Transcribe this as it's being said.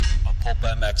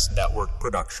PulpMX Network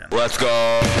production. Let's go.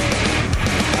 On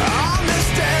this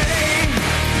day,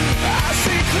 I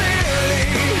see clearly.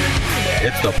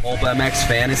 It's the PulpMX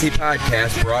Fantasy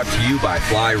Podcast brought to you by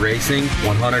Fly Racing,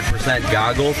 100%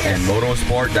 Goggles, and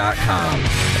Motosport.com.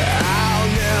 I'll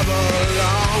never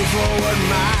long for what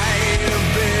might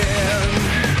have been.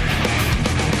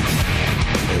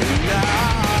 No,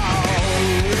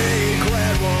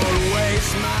 regret won't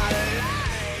waste my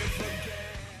life again.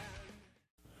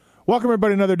 Welcome,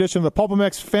 everybody, to another edition of the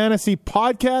PulpMX Fantasy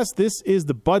Podcast. This is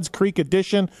the Budds Creek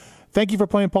edition. Thank you for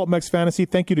playing PulpMX Fantasy.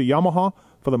 Thank you to Yamaha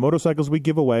for the motorcycles we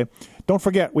give away. Don't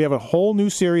forget, we have a whole new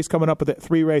series coming up with the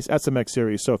 3-race SMX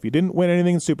series. So if you didn't win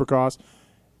anything in Supercross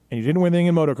and you didn't win anything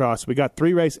in motocross, we got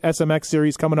 3-race SMX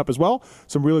series coming up as well.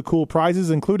 Some really cool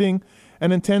prizes, including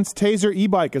an intense Taser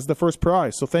e-bike as the first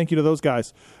prize. So thank you to those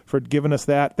guys for giving us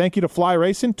that. Thank you to Fly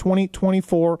Racing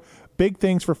 2024. Big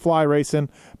things for Fly Racing.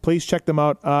 Please check them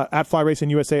out at Fly Racing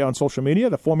USA on social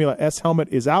media. The Formula S helmet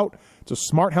is out. It's a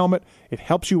smart helmet. It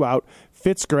helps you out,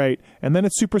 fits great, and then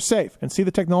it's super safe. And see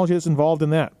the technology that's involved in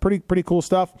that. Pretty cool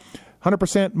stuff.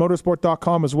 100%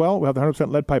 Motosport.com as well. We have the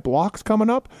 100% lead pipe locks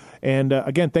coming up. And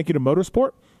again, thank you to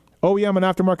Motorsport. OEM and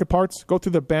aftermarket parts. Go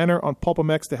through the banner on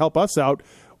PulpMX to help us out.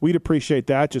 We'd appreciate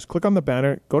that. Just click on the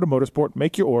banner, go to Motorsport,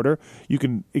 make your order. You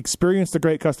can experience the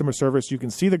great customer service. You can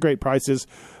see the great prices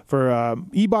for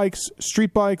e-bikes,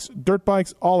 street bikes, dirt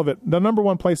bikes, all of it. The number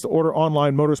one place to order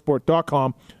online,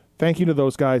 Motosport.com. Thank you to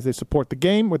those guys. They support the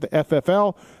game with the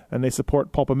FFL, and they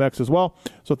support PulpMX as well.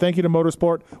 So thank you to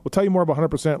Motorsport. We'll tell you more about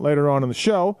 100% later on in the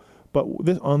show. But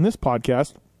on this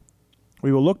podcast,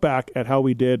 we will look back at how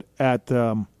we did at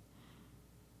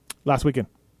last weekend.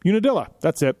 Unadilla.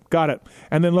 That's it. Got it.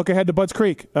 And then look ahead to Budds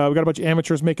Creek. We got a bunch of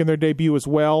amateurs making their debut as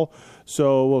well.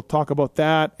 So we'll talk about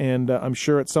that. And I'm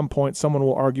sure at some point someone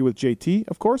will argue with JT,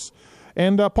 of course.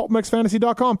 And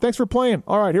PulpMXFantasy.com. Thanks for playing.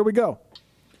 All right, here we go.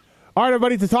 All right,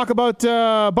 everybody, to talk about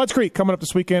Budds Creek coming up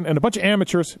this weekend and a bunch of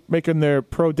amateurs making their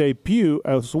pro debut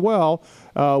as well.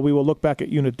 We will look back at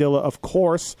Unadilla, of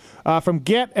course. From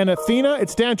Get and Athena,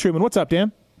 it's Dan Truman. What's up,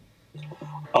 Dan?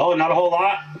 Oh, not a whole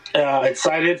lot.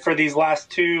 Excited for these last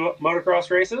two motocross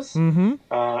races. Mm-hmm.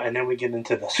 And then we get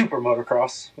into the super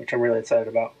motocross, which I'm really excited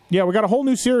about. Yeah, we got a whole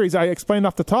new series I explained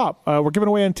off the top. We're giving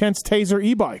away an intense Taser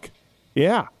e-bike.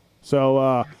 Yeah.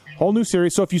 So, whole new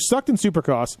series. So if you sucked in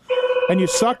Supercross and you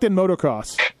sucked in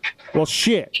motocross, well,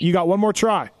 shit, you got one more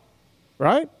try.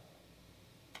 Right?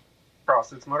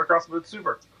 It's motocross, but it's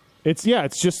super. It's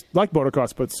just like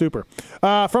motocross, but super.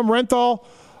 From Renthal,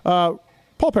 Paul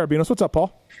Parabinos. What's up,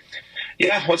 Paul?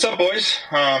 Yeah, what's up, boys?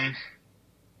 I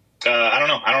don't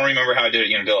know. I don't remember how I did at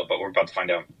Unadilla, but we're about to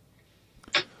find out.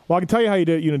 Well, I can tell you how you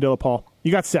did at Unadilla, Paul.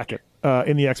 You got second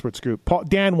in the experts group.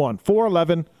 Dan won,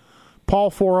 411, Paul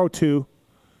 402,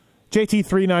 JT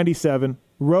 397,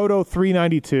 Roto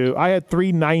 392. I had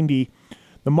 390,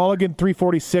 the Mulligan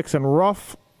 346, and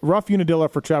rough Unadilla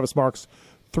for Travis Marks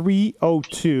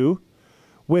 302.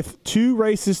 With 2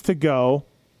 races to go.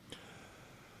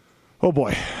 Oh,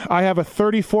 boy. I have a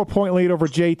 34-point lead over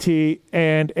JT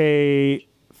and a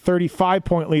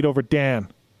 35-point lead over Dan.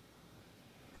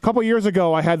 A couple years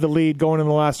ago, I had the lead going in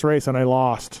the last race, and I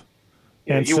lost.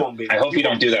 Yeah, and you won't be. I hope you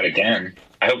don't do that again.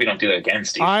 I hope you don't do that again,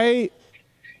 Steve.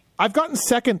 I've gotten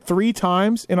second 3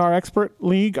 times in our expert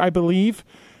league, I believe,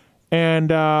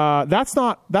 and that's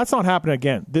not happening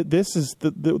again. This is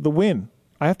the win.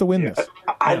 I have to win this.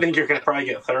 I think you're going to probably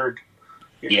get third.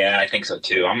 Yeah, I think so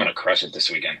too. I'm going to crush it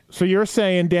this weekend. So you're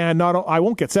saying, Dan, I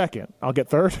won't get second. I'll get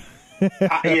third.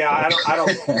 I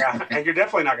don't. Yeah, and you're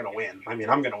definitely not going to win. I mean,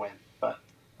 I'm going to win, but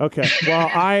okay. Well,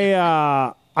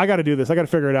 I got to do this. I got to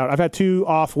figure it out. I've had 2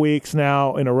 off weeks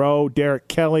now in a row. Derek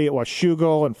Kelly at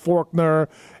Washougal and Faulkner,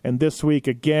 and this week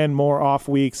again more off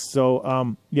weeks.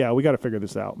 So yeah, we got to figure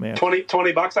this out, man.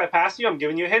 $20 I pass you. I'm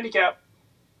giving you a handicap.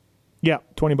 Yeah,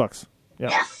 $20. Yeah.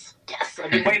 Yes.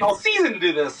 I've been waiting all season to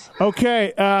do this.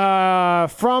 Okay,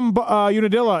 from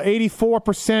Unadilla,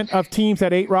 84% of teams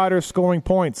had 8 riders scoring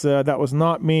points. That was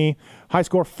not me. High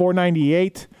score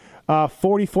 498.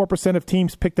 44% of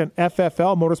teams picked an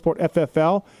FFL, Motorsport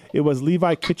FFL. It was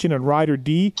Levi Kitchen and Ryder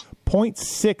D.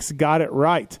 0.6 got it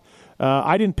right.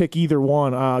 I didn't pick either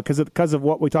one because of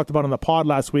what we talked about on the pod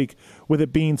last week with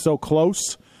it being so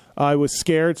close. I was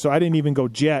scared, so I didn't even go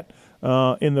Jet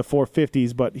in the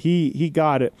 450s, but he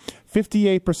got it.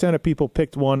 58% of people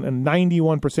picked one, and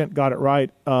 91% got it right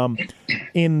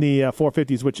in the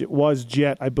 450s, which it was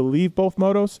Jet, I believe, both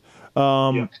motos.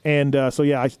 Yeah. And so,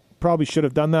 yeah, I probably should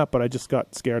have done that, but I just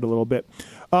got scared a little bit.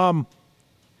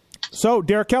 So,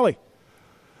 Derek Kelly,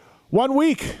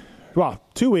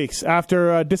 2 weeks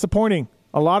after disappointing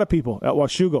a lot of people at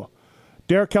Washougal.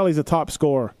 Derek Kelly's a top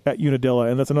scorer at Unadilla,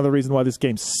 and that's another reason why this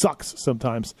game sucks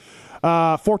sometimes.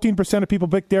 14% of people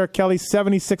pick Derek Kelly,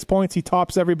 76 points. He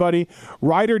tops everybody.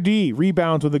 Ryder D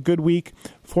rebounds with a good week,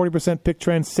 40% pick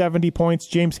trend, 70 points.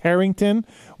 James Harrington,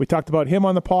 we talked about him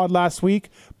on the pod last week,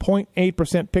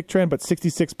 0.8% pick trend, but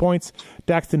 66 points.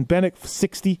 Daxton Bennett,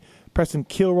 60. Preston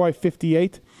Kilroy,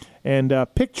 58. And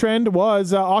pick trend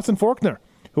was Austin Faulkner,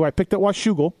 who I picked at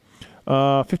Washougal,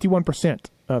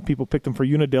 51%. People picked him for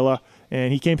Unadilla,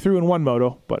 and he came through in one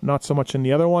moto, but not so much in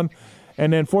the other one.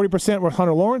 And then 40% were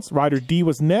Hunter Lawrence. Ryder D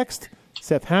was next.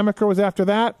 Seth Hammaker was after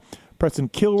that. Preston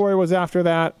Kilroy was after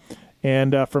that.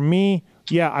 And for me,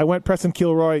 I went Preston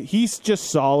Kilroy. He's just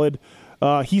solid.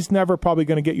 He's never probably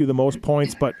going to get you the most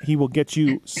points, but he will get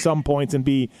you some points and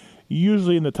be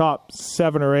usually in the top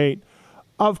 7 or 8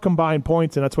 of combined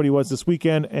points, and that's what he was this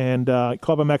weekend. And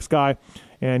PulpMX guy,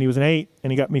 and he was an 8,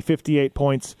 and he got me 58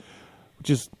 points, which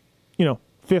is,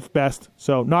 5th best.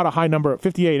 So not a high number.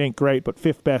 58 ain't great, but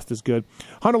 5th best is good.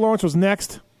 Hunter Lawrence was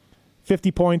next,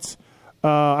 50 points.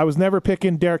 I was never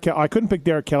picking Derek Kelly. I couldn't pick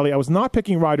Derek Kelly. I was not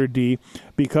picking Ryder D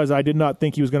because I did not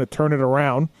think he was going to turn it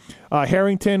around.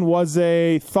 Harrington was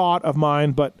a thought of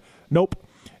mine, but nope.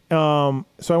 So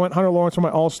I went Hunter Lawrence for my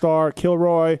all-star.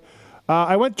 Kilroy.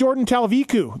 I went Jordan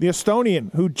Talviku, the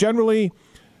Estonian, who generally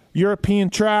European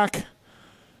track.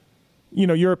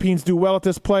 Europeans do well at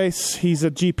this place. He's a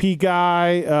GP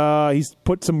guy. He's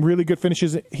put some really good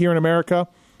finishes here in America.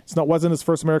 Wasn't his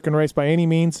first American race by any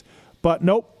means. But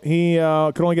nope, he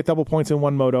could only get double points in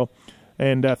one moto,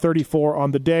 and 34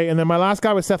 on the day. And then my last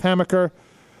guy was Seth Hammaker.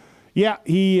 Yeah,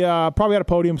 he probably had a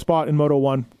podium spot in Moto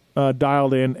 1,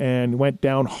 dialed in, and went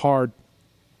down hard.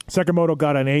 Second moto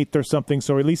got an 8th or something,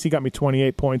 so at least he got me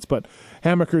 28 points. But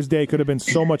Hammaker's day could have been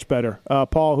so much better.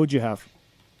 Paul, who'd you have?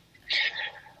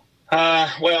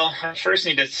 Well, I first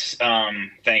need to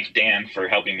thank Dan for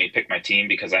helping me pick my team,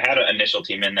 because I had an initial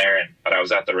team in there, but I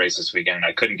was at the race this weekend and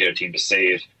I couldn't get a team to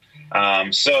save.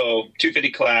 So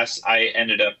 250 class, I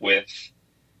ended up with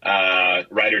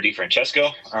Ryder Di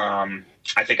Francesco.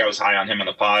 I think I was high on him in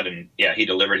the pod, and he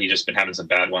delivered. He just been having some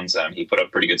bad ones. He put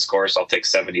up pretty good scores, so I'll take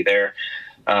 70 there.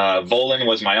 Volan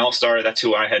was my all-star. That's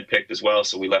who I had picked as well,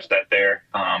 so we left that there.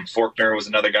 Faulkner was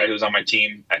another guy who was on my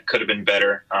team. That could have been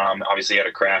better. Obviously, he had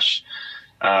a crash,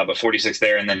 but 46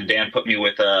 there. And then Dan put me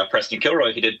with Preston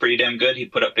Kilroy. He did pretty damn good. He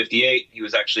put up 58. He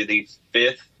was actually the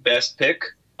 5th best pick,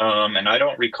 and I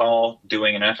don't recall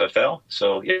doing an FFL.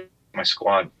 So, my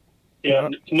squad. Yeah,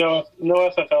 no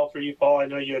FFL for you, Paul. I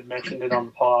know you had mentioned it on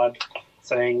the pod,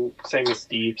 saying same as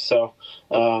Steve. So,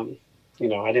 I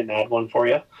didn't add one for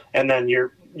you. And then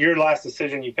your last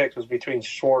decision you picked was between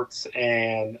Schwartz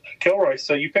and Kilroy.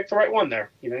 So you picked the right one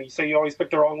there. You say you always pick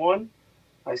the wrong one.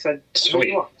 I said,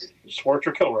 sweet. Schwartz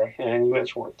or Kilroy, and you went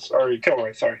Schwartz or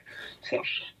Kilroy. Sorry. So,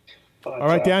 all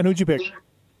right, Dan, who'd you pick?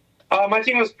 My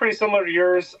team was pretty similar to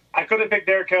yours. I couldn't pick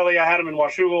Derek Kelly. I had him in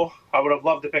Washougal. I would have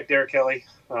loved to pick Derek Kelly.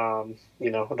 With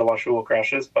the Washougal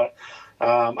crashes, but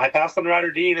I passed on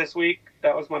Ryder D this week.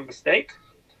 That was my mistake.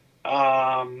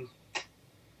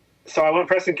 So I went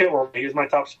Preston Kilroy. He was my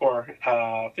top scorer.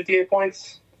 58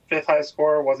 points, 5th highest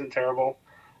score. Wasn't terrible.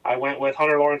 I went with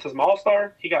Hunter Lawrence as my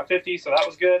all-star. He got 50, so that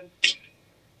was good.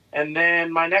 And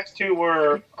then my next two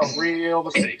were a real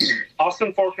mistake.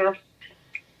 Austin Faulkner,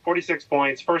 46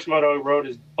 points. First moto, he rode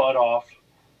his butt off.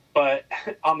 But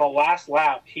on the last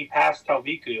lap, he passed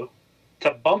Talviku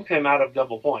to bump him out of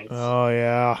double points. Oh,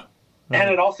 yeah. And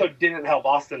it also didn't help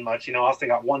Austin much. Austin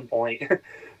got 1 point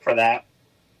for that.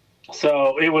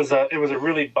 So it was a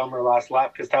really bummer last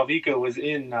lap because Talviku was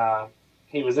in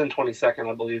 22nd,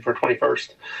 I believe, or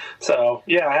 21st. So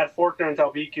I had Faulkner and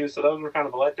Talviku, so those were kind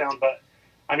of a letdown. But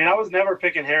I was never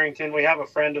picking Harrington. We have a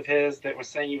friend of his that was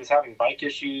saying he was having bike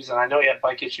issues, and I know he had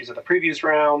bike issues at the previous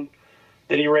round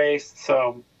that he raced.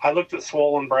 So I looked at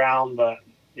Swollen Brown, but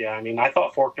I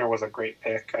thought Faulkner was a great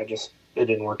pick. it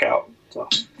didn't work out. So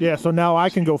so now I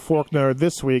can go Faulkner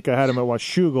this week. I had him at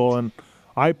Washougal, and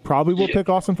I probably will pick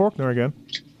Austin Faulkner again.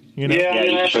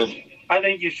 I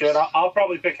think you should. I'll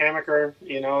probably pick Hammaker.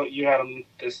 You had him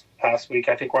this past week.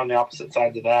 I think we're on the opposite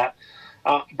sides of that.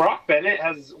 Brock Bennett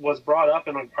was brought up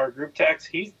in our group text.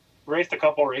 He raced a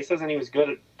couple races, and he was good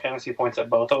at fantasy points at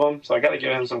both of them. So I got to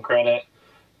give him some credit.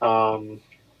 There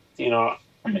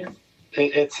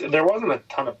wasn't a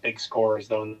ton of big scores,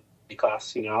 though, in the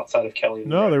class, outside of Kelly.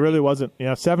 No, there really wasn't.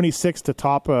 76 to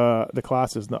top the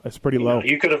class is pretty low.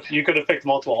 You could have picked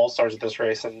multiple All-Stars at this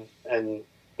race and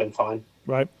been fine.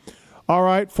 Right. All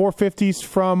right, 450s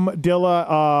from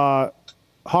Dilla.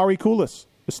 Hari Kulis,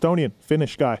 Estonian,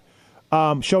 Finnish guy,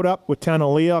 showed up with Tana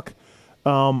Leok.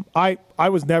 I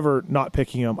was never not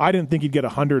picking him. I didn't think he'd get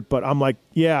 100, but I'm like,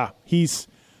 yeah, he's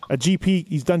a GP.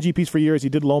 He's done GPs for years. He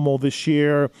did Lomo this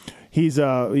year. He's he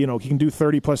can do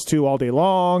 30 plus 2 all day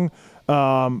long.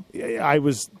 I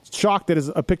was shocked that his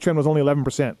pick trend was only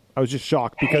 11%. I was just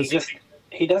shocked because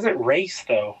he doesn't race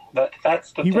though.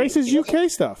 That's the he thing. races UK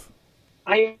stuff.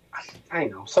 I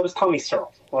know. So does Tommy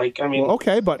Searle. Like, I mean, Well,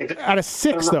 okay, but at a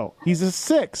 6 though, he's a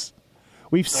 6.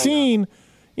 We've seen,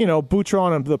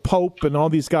 Boutron and the Pope and all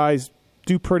these guys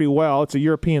do pretty well. It's a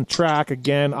European track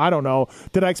again. I don't know.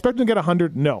 Did I expect him to get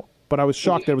 100? No, but I was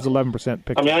shocked that it was 11%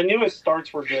 pick. I mean, I knew his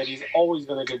starts were good. He's always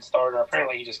been a good starter.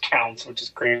 Apparently, he just counts, which is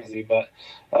crazy. But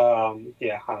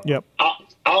yeah, I don't know. Yep.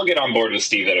 I'll get on board with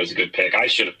Steve that it was a good pick. I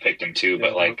should have picked him too.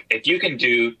 But like, if you can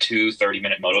do 2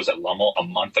 30-minute motos at Lummel a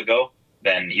month ago,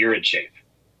 then you're in shape.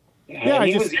 Yeah,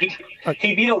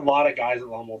 he beat a lot of guys at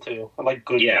Lummel too. Like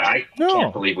good. Yeah, guys. I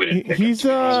can't believe we didn't pick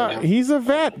him. He's a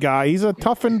vet guy. He's a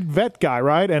toughened vet guy,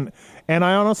 right? And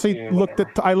I honestly looked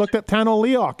at Tano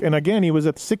Leok, and again, he was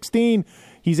at 16.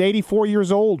 He's 84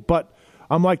 years old, but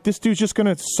I'm like, this dude's just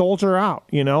going to soldier out,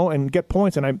 and get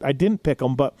points. And I didn't pick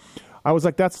him, but I was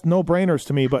like, that's no brainers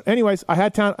to me. But anyways, I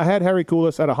had Harry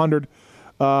Koulis at 100.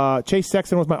 Chase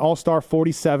Sexton was my all-star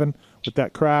 47 with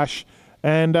that crash.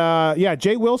 And,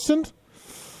 Jay Wilson,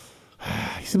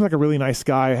 he seems like a really nice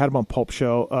guy. I had him on Pulp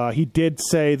Show. He did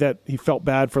say that he felt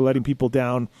bad for letting people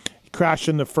down. He crashed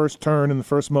in the first turn in the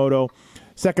first moto.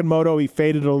 Second moto, he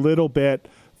faded a little bit,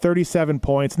 37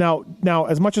 points. Now,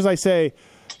 as much as I say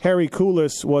Harry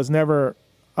Koulis was never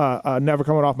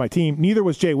coming off my team, neither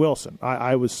was Jay Wilson.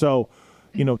 I was so...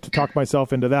 to talk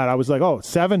myself into that. I was like,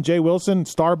 7, Jay Wilson,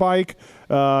 star bike.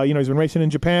 He's been racing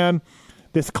in Japan,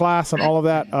 this class and all of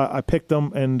that. I picked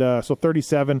him, and so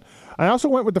 37. I also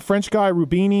went with the French guy,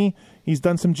 Rubini. He's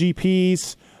done some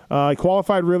GPs. He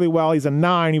qualified really well. He's a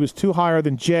 9. He was 2 higher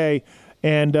than Jay.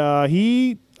 And I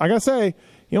got to say,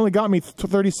 he only got me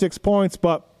 36 points,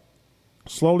 but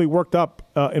slowly worked up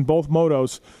in both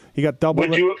motos. He got double.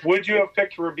 Would you have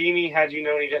picked Rubini had you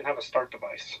known he didn't have a start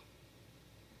device?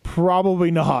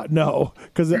 Probably not, no,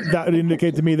 because that would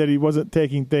indicate to me that he wasn't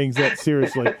taking things that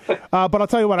seriously. But I'll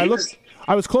tell you what,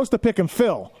 I was close to picking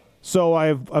Phil, so I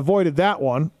avoided that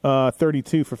one,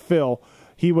 32 for Phil.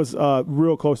 He was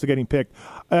real close to getting picked.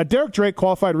 Derek Drake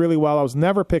qualified really well. I was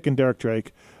never picking Derek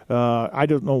Drake. I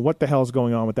don't know what the hell's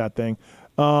going on with that thing.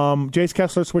 Jace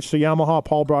Kessler switched to Yamaha.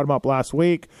 Paul brought him up last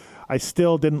week. I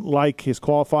still didn't like his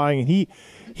qualifying, and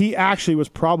he actually was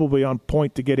probably on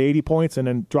point to get 80 points and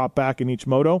then drop back in each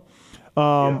moto.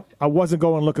 I wasn't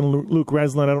going looking Luke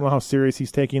Reslin. I don't know how serious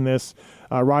he's taking this.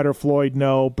 Ryder Floyd,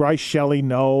 no. Bryce Shelley,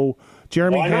 no.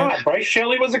 Jeremy Why not? Bryce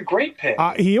Shelley was a great pick.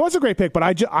 He was a great pick, but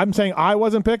I'm saying I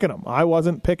wasn't picking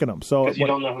him. So because you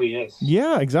don't know who he is.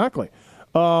 Yeah, exactly.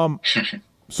 And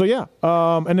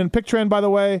then pick trend, by the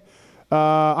way,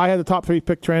 I had the top 3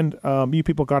 pick trend. You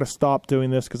people got to stop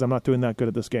doing this because I'm not doing that good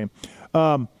at this game.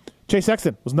 Chase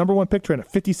Sexton was number 1 pick trend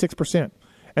at 56%.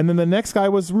 And then the next guy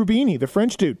was Rubini, the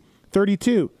French dude,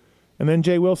 32. And then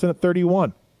Jay Wilson at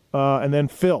 31. And then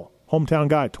Phil, hometown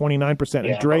guy, 29%.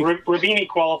 Yeah, and Drake. Rubini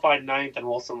qualified 9th, and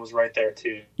Wilson was right there,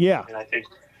 too. Yeah. And I think,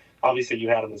 obviously, you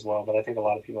had him as well, but I think a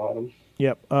lot of people had him.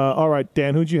 Yep. All right,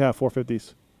 Dan, who'd you have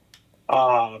 450s?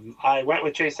 I went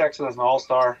with Chase Sexton as my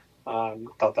all-star.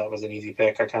 Thought that was an easy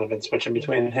pick. I kind of been switching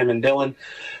between him and Dylan.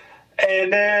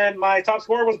 And then my top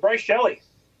scorer was Bryce Shelley.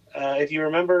 If you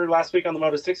remember last week on the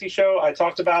Moto 60 show, I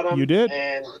talked about him. You did.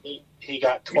 And he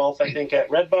got 12th, I think,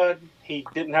 at Redbud. He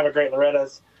didn't have a great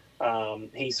Loretta's.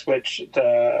 He switched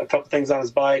a couple things on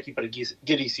his bike. He put a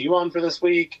good ECU on for this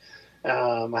week.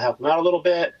 I helped him out a little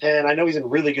bit, and I know he's in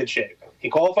really good shape. He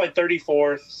qualified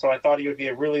 34th, so I thought he would be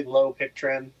a really low pick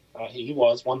trend. He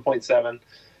was 1.7.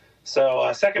 So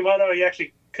second moto, he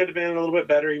actually could have been a little bit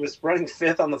better. He was running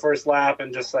 5th on the first lap,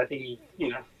 and just I think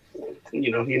he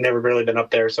never really been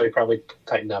up there, so he probably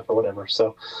tightened up or whatever.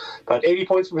 So, but 80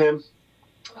 points from him.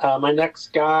 My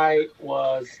next guy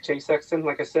was Chase Sexton,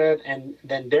 like I said, and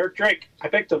then Derek Drake. I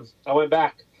picked him. I went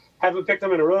back. Haven't picked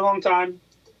him in a really long time.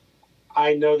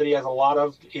 I know that he has a lot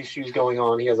of issues going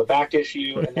on. He has a back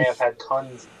issue, and they have had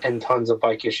tons and tons of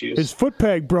bike issues. His foot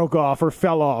peg broke off or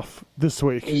fell off this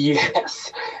week.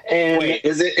 Yes. And wait,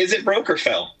 is it broke or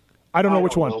fell? I don't know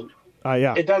which one.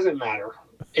 Yeah. It doesn't matter.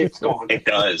 It's gone. It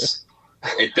does.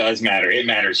 It does matter. It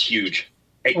matters huge.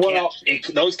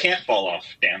 Those can't fall off,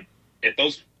 Dan.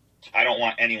 I don't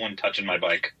want anyone touching my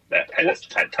bike that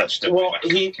had touched it. Well,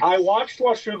 I watched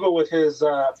Washuga with his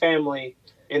family,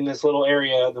 in this little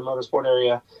area, the motorsport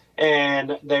area.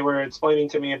 And they were explaining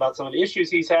to me about some of the issues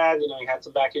he's had. You know, he had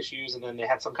some back issues, and then they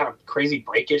had some kind of crazy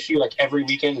brake issue. Like every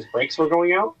weekend, his brakes were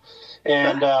going out.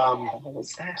 And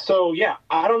so, yeah,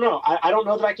 I don't know. I don't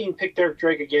know that I can pick Derek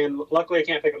Drake again. Luckily, I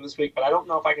can't pick him this week, but I don't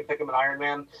know if I can pick him at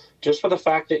Ironman just for the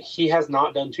fact that he has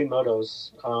not done 2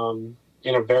 motos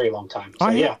in a very long time. So,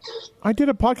 I did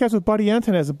a podcast with Buddy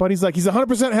Antonez, and Buddy's like, he's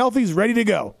 100% healthy. He's ready to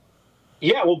go.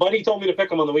 Yeah, well, Buddy told me to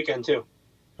pick him on the weekend, too.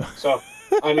 So,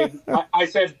 I mean, I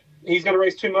said, he's going to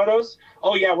race 2 motos?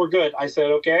 Oh, yeah, we're good. I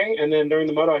said, okay. And then during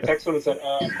the moto, I texted him and said,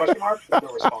 question mark?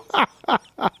 No response.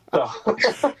 So.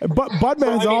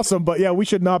 Budman's awesome, but, yeah, we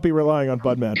should not be relying on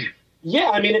Budman. Yeah,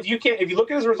 I mean, if you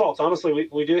look at his results, honestly,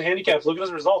 we do the handicaps. Look at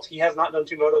his results. He has not done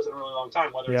 2 motos in a really long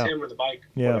time, whether it's him or the bike,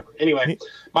 whatever. Anyway,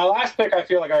 my last pick, I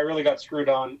feel like I really got screwed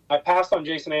on. I passed on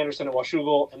Jason Anderson at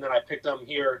Washougal, and then I picked him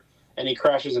here, and he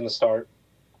crashes in the start.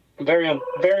 Very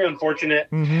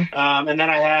unfortunate. Mm-hmm. And then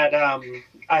I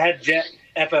had Jet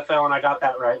FFL, and I got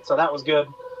that right, so that was good.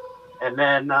 And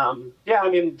then, I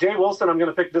mean, Jay Wilson, I'm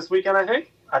going to pick this weekend. I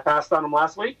think I passed on him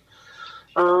last week.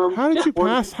 How did you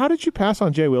pass? How did you pass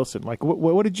on Jay Wilson? Like,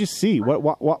 what did you see? What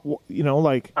you know,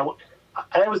 like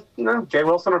I was Jay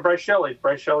Wilson or Bryce Shelley.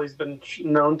 Bryce Shelley's been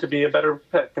known to be a better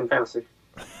pick in fantasy.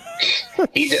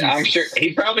 I'm sure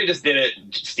he probably just did it,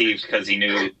 Steve, because he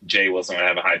knew Jay Wilson would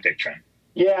have a high pick trend.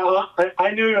 Yeah,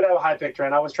 I knew he would have a high pick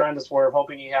trend. I was trying to swerve,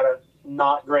 hoping he had a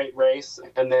not great race,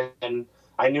 and then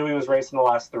I knew he was racing the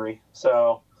last 3.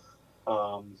 So,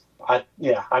 I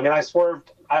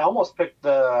swerved. I almost picked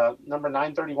the number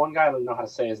 931 guy. I don't know how to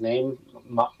say his name.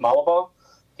 Malaba.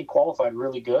 He qualified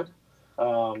really good.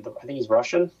 I think he's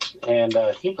Russian, and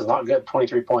he was not good.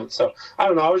 23 points. So I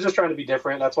don't know. I was just trying to be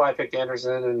different. That's why I picked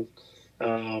Anderson,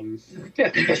 and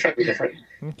just trying to be different.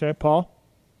 Okay, Paul.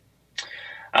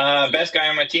 Best guy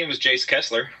on my team was Jace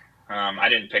Kessler. I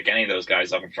didn't pick any of those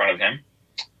guys up in front of him.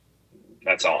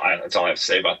 That's all I have to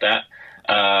say about that.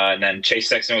 And then Chase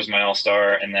Sexton was my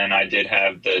all-star, and then I did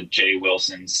have the Jay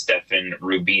Wilson, Stefan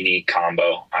Rubini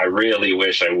combo. I really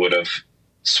wish I would have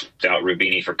swapped out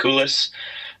Rubini for Kulis,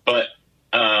 but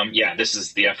this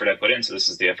is the effort I put in, so this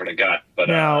is the effort I got. But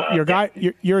now,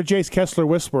 you're a Jace Kessler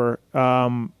whisperer.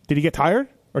 Did he get tired,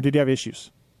 or did he have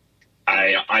issues?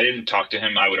 I didn't talk to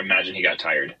him. I would imagine he got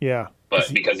tired. Yeah. But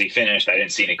because he finished, I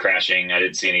didn't see any crashing. I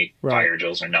didn't see any fire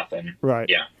drills or nothing. Right.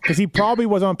 Yeah. Because he probably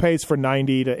was on pace for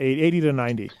 80 to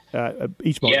 90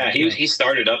 each month. Yeah, he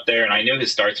started up there, and I knew his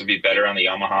starts would be better on the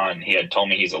Yamaha, and he had told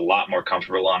me he's a lot more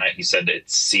comfortable on it. He said it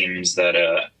seems that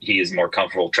he is more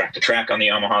comfortable track-to-track on the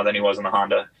Yamaha than he was on the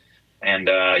Honda. And,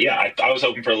 I was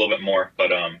hoping for a little bit more, but,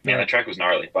 the track was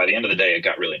gnarly. By the end of the day, it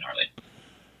got really gnarly.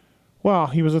 Well,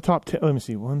 he was a top 10. Let me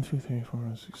see. 1, 2, 3, 4,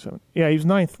 5, 6, 7. Yeah, he was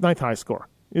ninth high score.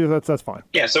 Yeah, that's fine.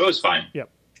 Yeah, so it was fine. Yep.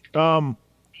 All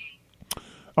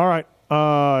right.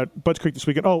 Budds Creek this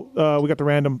weekend. We got the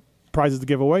random prizes to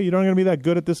give away. You're not going to be that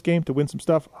good at this game to win some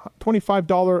stuff.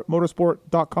 $25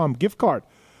 Motosport.com gift card.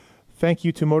 Thank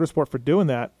you to Motorsport for doing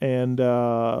that. And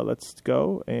let's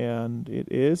go. And it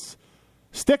is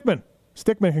Stickman.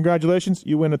 Stickman, congratulations.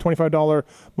 You win a $25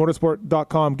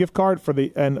 Motorsport.com gift card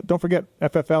and don't forget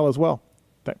FFL as well.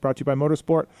 That brought to you by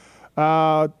Motorsport.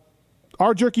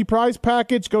 Our jerky prize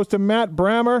package goes to Matt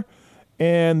Brammer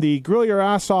and the Grill Your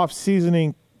Ass Off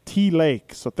Seasoning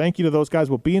T-Lake. So thank you to those guys.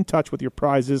 We'll be in touch with your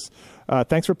prizes.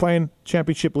 Thanks for playing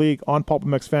Championship League on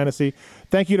PulpMX Fantasy.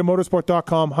 Thank you to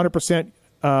Motorsport.com,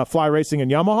 100% Fly Racing and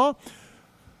Yamaha.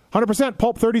 100%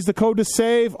 Pulp 30 is the code to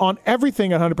save on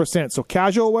everything at 100%. So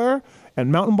casual wear and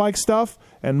mountain bike stuff,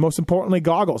 and most importantly,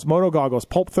 goggles, moto goggles.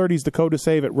 Pulp 30 is the code to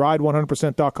save at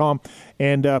ride100%.com.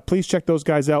 And please check those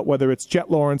guys out, whether it's Jet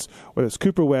Lawrence, whether it's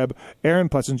Cooper Webb, Aaron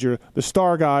Plessinger, the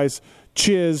Star Guys,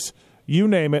 Chiz, you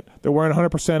name it. They're wearing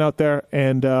 100% out there,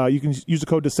 and you can use the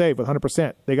code to save with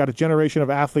 100%. They got a generation of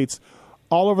athletes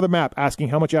all over the map asking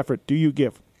how much effort do you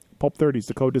give. Pulp 30 is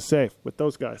the code to save with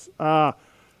those guys.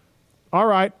 All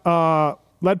right.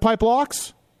 Lead pipe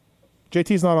locks.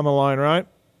 JT's not on the line, right?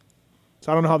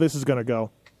 So I don't know how this is going to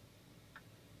go.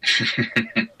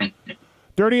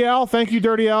 Dirty Al, thank you,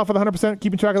 Dirty Al, for the 100%,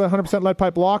 keeping track of the 100% lead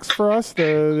pipe locks for us.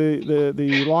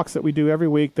 The locks that we do every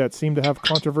week that seem to have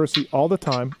controversy all the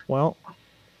time. Well,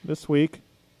 this week.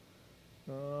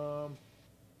 I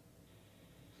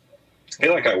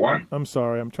feel like I won. I'm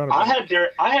sorry. I'm trying to.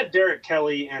 I had Derek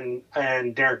Kelly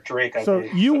and Derek Drake.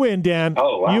 You win, Dan.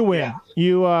 Oh, wow. You win.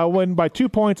 Yeah. You win by 2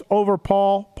 points over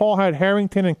Paul. Paul had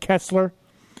Harrington and Kessler.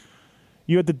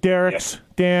 You had the Derricks,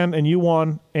 Dan, and you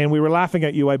won. And we were laughing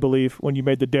at you, I believe, when you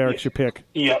made the Derricks your pick.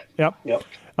 Yep.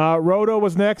 Roto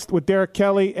was next with Derek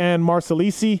Kelly and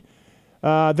Marcellisi.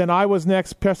 Then I was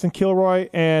next, Preston Kilroy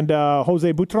and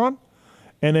Jose Butron.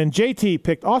 And then JT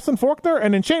picked Austin Faulkner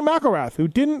and then Shane McElrath, who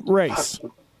didn't race.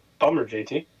 Bummer,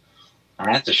 JT.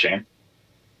 That's a shame.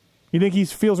 You think he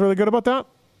feels really good about that?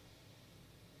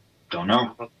 Don't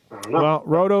know. I don't know. Well,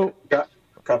 Roto Got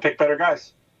to pick better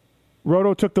guys.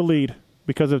 took the lead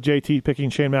because of JT picking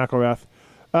Shane McElrath.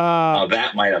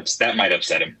 That might upset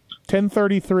him.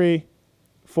 10:33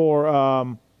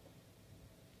 for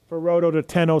Roto to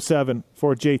 10:07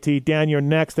 for JT. Dan, you're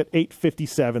next at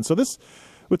 8:57. So this,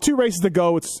 with 2 races to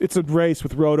go, it's a race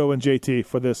with Roto and JT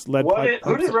for this lead pipe.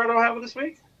 Who did Roto have this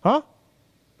week? Huh?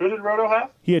 Who did Roto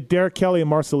have? He had Derek Kelly and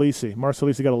Marcelisi.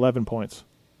 Marcelisi got 11 points.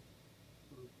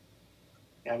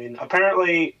 I mean,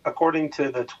 apparently, according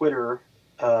to the Twitter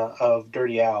of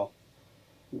Dirty Al,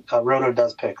 Roto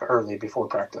does pick early before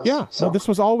practice. Yeah. So this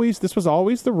was always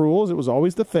the rules. It was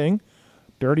always the thing.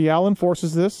 Dirty Al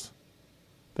enforces this.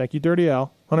 Thank you, Dirty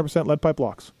Al. 100% lead pipe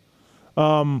locks.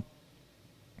 Yeah.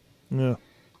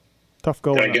 Tough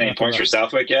go. Did I get any points for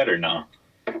Southwick yet, or no?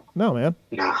 No, man.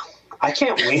 Nah. I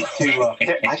can't wait to.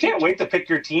 I can't wait to pick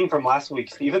your team from last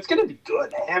week, Steve. It's going to be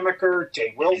good. Hammaker,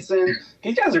 Jay Wilson.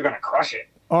 These guys are going to crush it.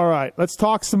 All right, let's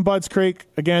talk some Budds Creek.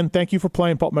 Again, thank you for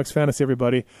playing PulpMX Fantasy,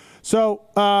 everybody. So,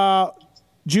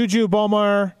 Juju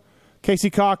Bowmeyer, Casey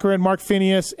Cochran, Mark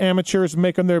Phineas, amateurs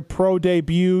making their pro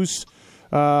debuts.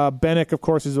 Bennick, of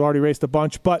course, has already raced a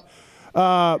bunch. But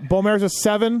Bowmeyer's a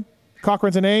 7,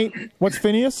 Cochran's an 8. What's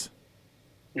Phineas?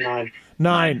 9.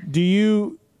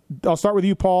 9. I'll start with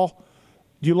you, Paul.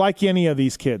 Do you like any of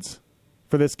these kids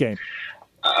for this game?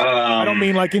 I don't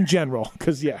mean like in general,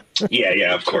 because yeah.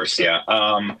 yeah, of course, yeah.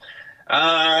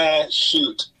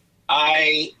 Shoot.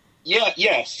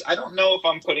 Yes. I don't know if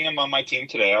I'm putting them on my team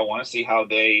today. I want to see how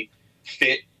they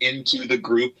fit into the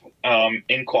group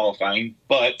in qualifying,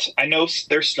 but I know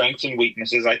their strengths and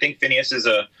weaknesses. I think Phineas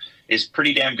is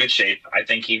pretty damn good shape. I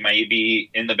think he may be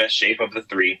in the best shape of the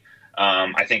 3.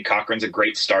 I think Cochran's a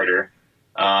great starter.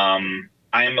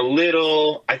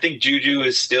 I think Juju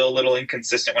is still a little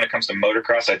inconsistent when it comes to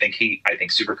motocross. I think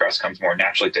Supercross comes more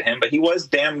naturally to him, but he was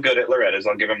damn good at Loretta's.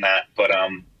 I'll give him that. But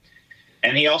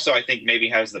and he also, I think, maybe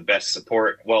has the best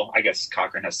support. Well, I guess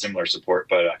Cochran has similar support,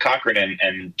 but Cochran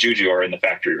and Juju are in the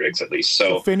factory rigs at least.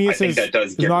 So Phineas I think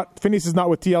Phineas is not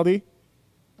with TLD?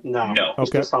 No. Okay. He's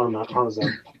just on his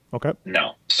own. Okay.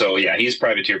 No. So yeah, he's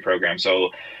privateer program.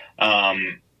 So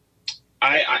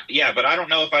but I don't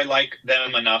know if I like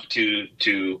them enough to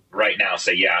right now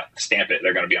say, yeah, stamp it,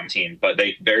 they're going to be on the team. But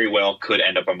they very well could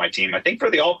end up on my team. I think for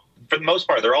the most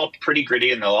part, they're all pretty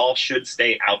gritty, and they all should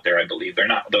stay out there, I believe. They're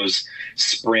not those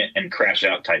sprint and crash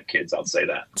out type kids, I'll say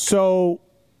that. So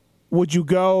would you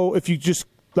go, if you just,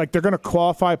 like, they're going to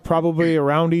qualify probably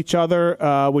around each other,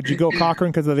 would you go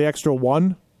Cochran because of the extra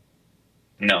 1?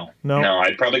 No.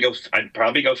 I'd probably go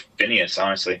Phineas,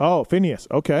 honestly. Oh, Phineas.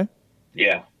 Okay.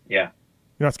 Yeah.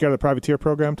 You're not scared of the privateer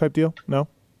program type deal? No?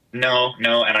 No,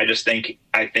 and I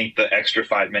think the extra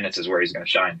 5 minutes is where he's going to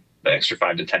shine. The extra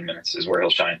 5 to 10 minutes is where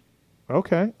he'll shine.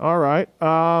 Okay, all right.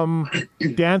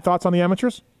 Dan, thoughts on the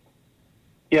amateurs?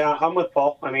 Yeah, I'm with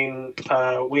Paul. I mean,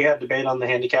 we had debate on the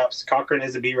handicaps. Cochran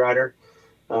is a B rider.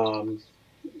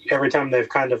 Every time they've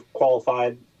kind of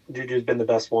qualified, Juju's been the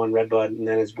best one, Redbud, and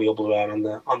then his wheel blew out on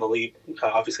the lead.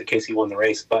 Obviously, Casey won the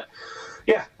race, but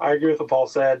yeah, I agree with what Paul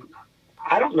said.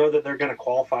 I don't know that they're going to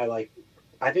qualify.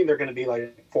 I think they're going to be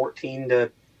like 14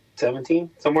 to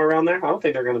 17, somewhere around there. I don't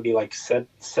think they're going to be like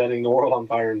setting the world on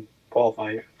fire and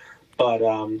qualifying. But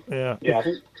yeah, I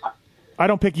think I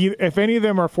don't pick either. If any of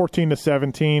them are 14 to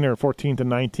 17 or 14 to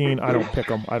 19, I don't pick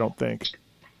them. I don't think.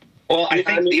 Well, I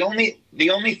think the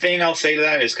only thing I'll say to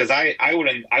that is because I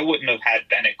wouldn't have had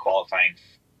Bennett qualifying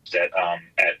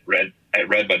at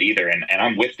Redbud either, and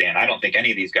I'm with Dan. I don't think any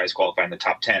of these guys qualify in the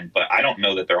top 10, but I don't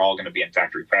know that they're all going to be in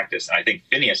factory practice. And I think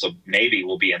Phineas will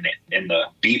be in the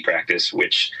B practice,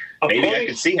 which maybe I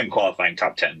could see him qualifying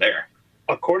top 10 there.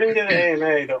 According to the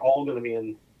AMA, they're all going to be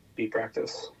in B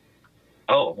practice.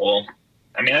 Oh, well,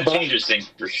 I mean, that changes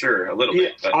things for sure a little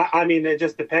bit. But I mean, it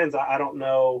just depends. I don't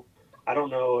know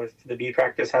if the B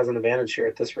practice has an advantage here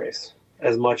at this race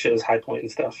as much as High Point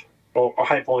and stuff. Or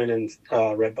High Point and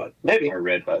Redbud. Maybe. Or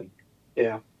Redbud.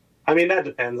 Yeah. I mean, that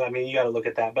depends. I mean, you got to look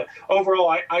at that. But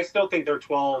overall, I still think they're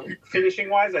 12.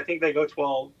 Finishing-wise, I think they go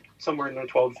 12, somewhere in the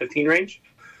 12 to 15 range.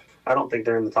 I don't think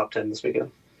they're in the top 10 this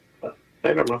weekend. But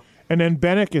maybe I'm wrong. And then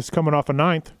Bennick is coming off a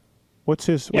 9th.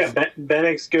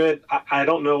 Bennick's good. I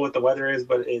don't know what the weather is,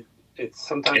 but it's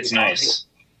sometimes it's nice.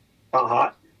 Not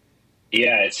hot.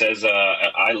 Yeah, it says,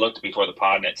 I looked before the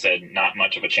pod and it said not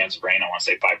much of a chance of rain. I want to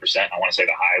say 5%. I want to say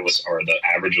the high was, or the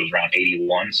average was around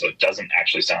 81. So it doesn't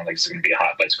actually sound like it's going to be a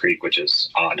hot Budds Creek, which is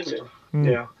odd.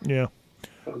 Yeah. Yeah.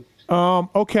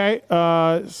 Okay.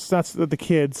 So that's the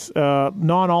kids.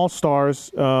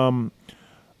 Non-all-stars.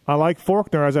 I like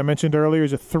Faulkner, as I mentioned earlier,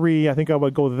 is a 3. I think I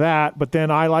would go that. But then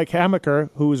I like Hammaker,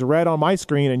 who is red on my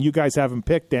screen, and you guys haven't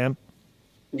picked, Dan.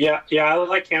 Yeah, I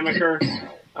like Hammaker.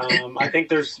 I think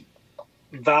there's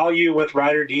value with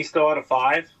Rider D still at a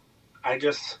 5.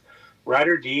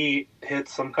 Rider D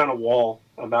hits some kind of wall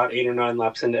about 8 or 9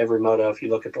 laps into every moto if you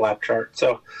look at the lap chart.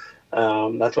 So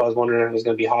that's why I was wondering if it was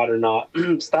going to be hot or not.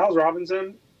 Styles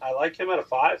Robinson, I like him at a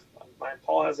 5.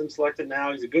 Paul has him selected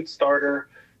now. He's a good starter.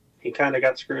 He kind of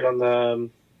got screwed on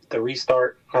the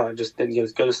restart. Just didn't get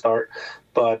as good a start.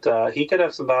 But he could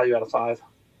have some value at a 5.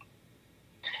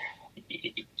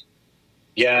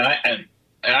 Yeah,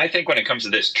 and I think when it comes to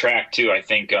this track too, I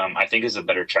think it's a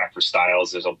better track for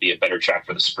Styles. It'll be a better track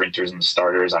for the sprinters and the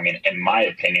starters. I mean, in my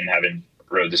opinion, having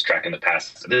rode this track in the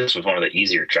past, this was one of the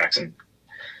easier tracks, and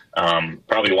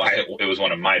probably why it was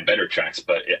one of my better tracks.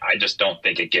 But I just don't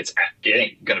think it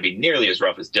ain't going to be nearly as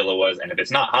rough as Dilla was. And if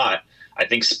it's not hot, I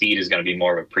think speed is going to be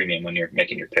more of a premium when you're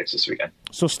making your picks this weekend.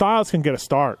 So Styles can get a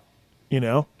start, you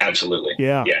know? Absolutely.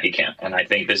 Yeah, he can. And I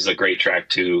think this is a great track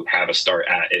to have a start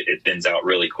at. It thins out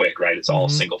really quick, right? It's all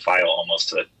single file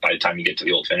almost by the time you get to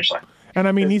the old finish line. And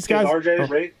I mean, these guys. Is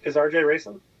RJ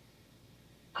racing?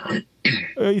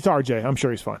 It's RJ. I'm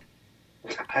sure he's fine.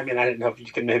 I mean, I didn't know if you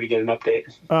could maybe get an update.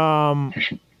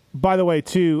 By the way,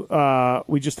 too,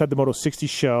 we just had the Moto 60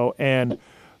 show, and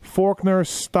Faulkner,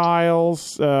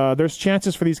 Styles, there's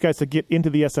chances for these guys to get into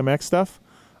the SMX stuff.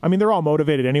 I mean, they're all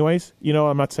motivated anyways. You know,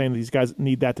 I'm not saying these guys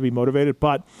need that to be motivated,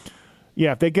 but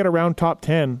yeah, if they get around top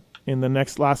 10 in the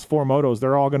last 4 motos,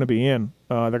 they're all going to be in.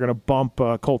 They're going to bump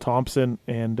Cole Thompson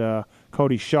and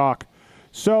Cody Schock.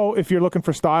 So if you're looking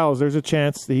for Styles, there's a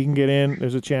chance that he can get in.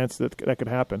 There's a chance that could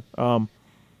happen. I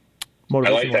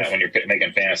like that when you're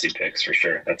making fantasy picks, for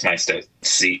sure. That's nice to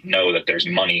know that there's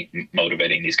money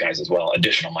motivating these guys as well,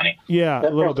 additional money. Yeah, a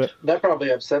little bit. That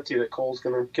probably upsets you that Cole's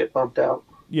going to get bumped out.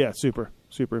 Yeah, super.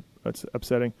 That's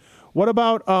upsetting. What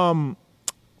about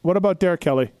Derek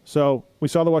Kelly? So we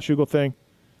saw the Washougal thing.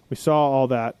 We saw all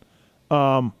that.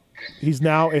 He's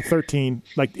now a 13.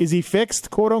 Like, is he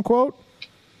fixed, quote unquote?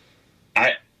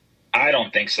 I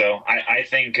don't think so. I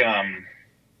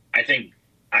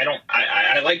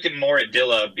liked him more at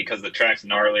Dilla because the track's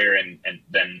gnarlier, and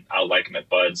then I'll like him at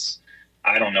Budds.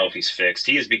 I don't know if he's fixed.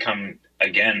 He has become,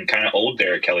 again, kind of old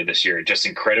Derek Kelly this year. Just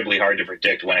incredibly hard to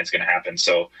predict when it's going to happen.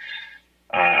 So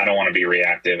I don't want to be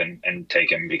reactive and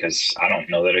take him because I don't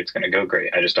know that it's going to go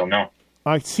great. I just don't know.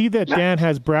 I see that Dan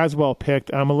has Braswell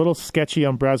picked. I'm a little sketchy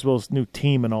on Braswell's new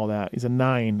team and all that. He's a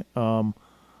 9.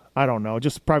 I don't know.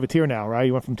 Just privateer now, right?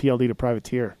 He went from TLD to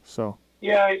privateer. So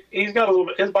yeah, he's got a little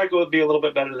bit. His bike would be a little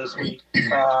bit better this week.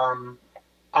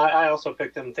 I also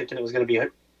picked him thinking it was going to be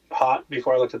hot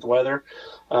before I looked at the weather.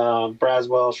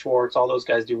 Braswell, Schwartz, all those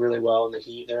guys do really well in the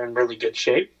heat. They're in really good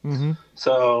shape. Mm-hmm.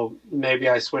 So maybe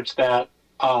I switched that.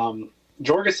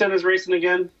 Jorgensen is racing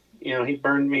again. You know, he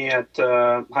burned me at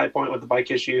High Point with the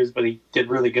bike issues, but he did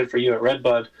really good for you at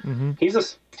Redbud. Mm-hmm. He's a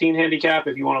 16 handicap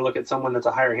if you want to look at someone that's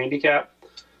a higher handicap.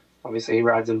 Obviously, he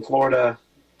rides in Florida.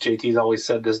 JT's always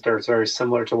said this dirt's very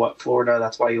similar to what Florida.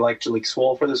 That's why you like Jalek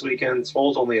Swoll for this weekend.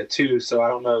 Swoll's only a 2, so I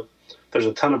don't know if there's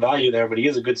a ton of value there, but he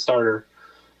is a good starter.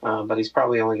 But he's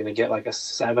probably only going to get like a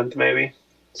 7th maybe.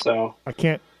 So I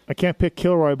can't pick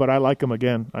Kilroy, but I like him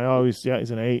again. He's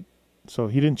an 8. So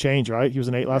he didn't change, right? He was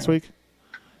an 8 last week?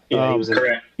 Yeah, he was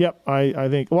correct. Yep, I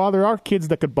think. Well, there are kids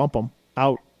that could bump him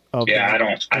out. I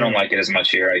don't like it as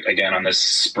much here. Again, on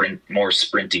this more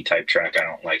sprinty type track, I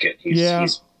don't like it.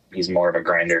 He's more of a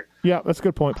grinder. Yeah, that's a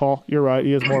good point, Paul. You're right.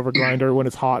 He is more of a grinder when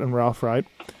it's hot and rough, right?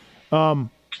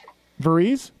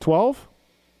 Varese, 12?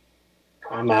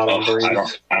 I'm out on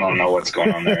Varese. I don't know what's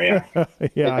going on there. Yeah.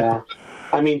 Yeah.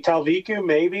 I mean, Talviku,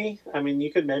 maybe. I mean,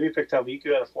 you could maybe pick Talviku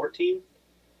at a 14.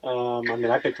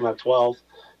 I picked him at 12.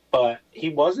 But he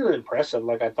wasn't impressive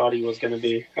like I thought he was going to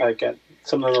be, like at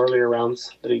some of the earlier rounds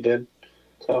that he did.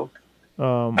 So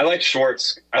I like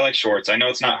Schwartz. I know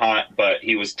it's not hot, but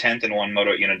he was 10th in one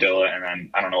moto at Unadilla, and then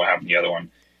I don't know what happened to the other one.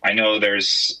 I know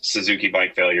there's Suzuki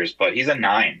bike failures, but he's a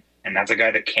 9, and that's a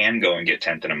guy that can go and get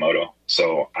 10th in a moto.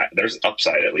 So there's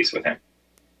upside at least with him.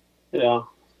 Yeah.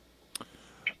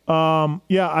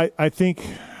 I think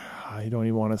I don't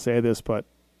even want to say this, but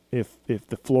if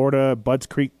the Florida Budds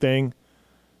Creek thing,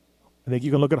 I think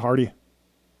you can look at Hardy.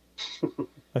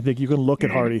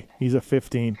 He's a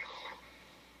 15.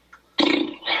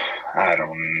 I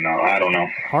don't know.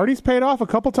 Hardy's paid off a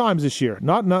couple times this year.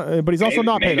 Not, but he's also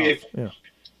not paid off. Yeah.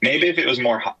 Maybe if it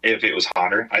was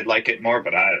hotter, I'd like it more.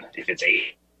 But if it's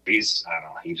 80s, I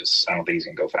don't know. I don't think he's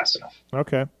gonna go fast enough.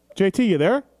 Okay, JT, you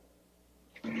there?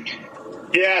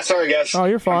 Yeah, sorry guys. Oh,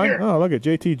 you're fine. Oh, look at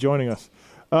JT joining us.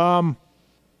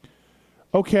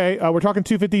 Okay, we're talking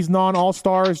 250s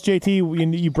non-all-stars.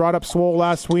 JT, you brought up Swole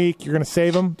last week. You're going to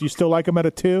save him. Do you still like him at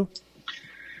a 2?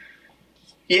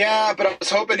 Yeah, but I was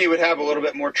hoping he would have a little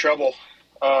bit more trouble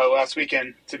last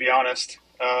weekend, to be honest.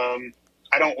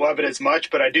 I don't love it as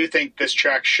much, but I do think this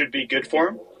track should be good for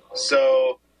him.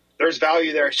 So there's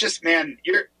value there. It's just, man,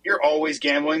 you're always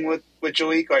gambling with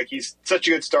Jalik. Like, he's such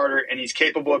a good starter, and he's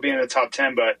capable of being in the top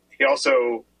 10, but he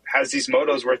also has these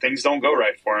motos where things don't go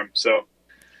right for him. So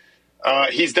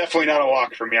he's definitely not a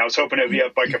lock for me. I was hoping it would be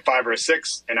up like a 5 or a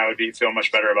 6, and I would feel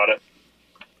much better about it.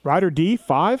 Ryder D,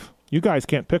 5? You guys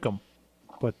can't pick him.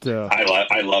 But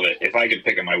I love it. If I could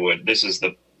pick him, I would. This is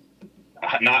the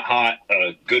not hot,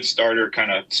 good starter,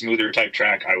 kind of smoother type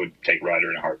track. I would take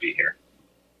Ryder in a heartbeat here.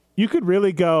 You could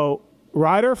really go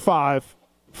Ryder 5,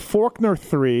 Faulkner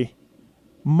 3,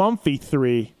 Mumphy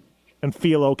 3, and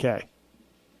feel okay.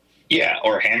 Yeah,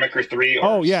 or Hammaker 3.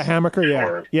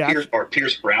 Hammaker, yeah. Or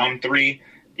Pierce Brown 3.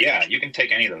 Yeah, you can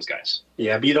take any of those guys.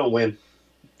 Yeah, but you don't win.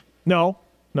 No,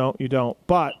 you don't.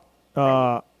 But,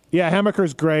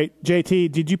 Hammaker's great.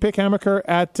 JT, did you pick Hammaker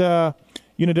at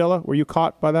Unadilla? Were you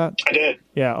caught by that? I did.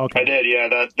 Yeah, okay. I did, yeah.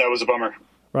 That was a bummer.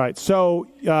 Right. So,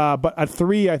 but at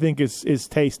 3, I think is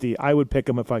tasty. I would pick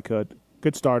him if I could.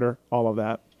 Good starter, all of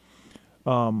that.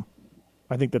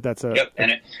 I think that's a... Yep,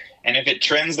 and if it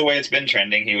trends the way it's been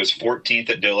trending, he was 14th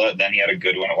at Dilla, then he had a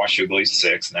good one at Washougal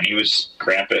 6th, then he was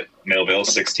crap at Millville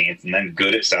 16th, and then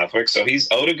good at Southwick, so he's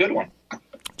owed a good one.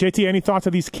 JT, any thoughts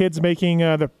of these kids making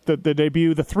the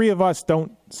debut? The 3 of us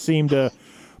don't seem to...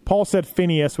 Paul said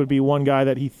Phineas would be one guy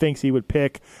that he thinks he would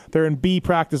pick. They're in B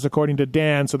practice, according to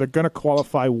Dan, so they're going to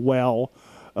qualify well.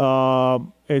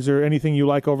 Is there anything you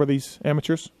like over these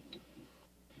amateurs?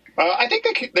 I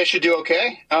think they should do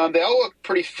okay. They all look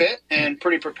pretty fit and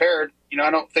pretty prepared. I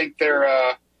don't think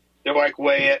they're like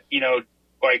way at,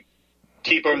 like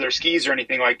deep over their skis or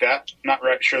anything like that. Not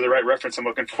sure the right reference I'm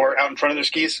looking for. Out in front of their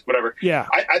skis, whatever. Yeah,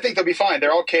 I think they'll be fine.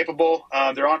 They're all capable.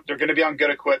 They're going to be on good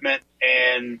equipment,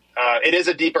 and it is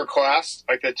a deeper class.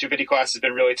 Like the 250 class has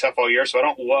been really tough all year, so I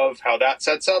don't love how that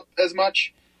sets up as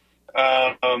much.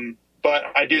 But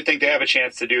I do think they have a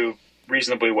chance to do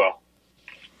reasonably well.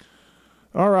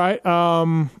 All right.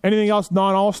 Anything else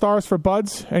non-all-stars for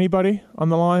Buds? Anybody on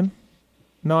the line?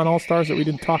 Non-all-stars that we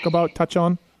didn't touch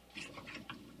on?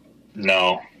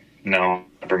 No,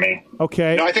 for me.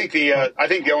 Okay. No, I think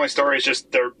the only story is just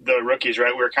the rookies,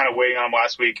 right? We were kind of waiting on them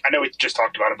last week. I know we just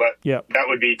talked about it, but that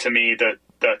would be, to me, the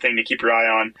thing to keep your eye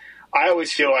on. I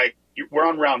always feel like we're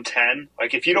on round 10.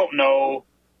 Like, if you don't know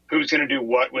who's going to do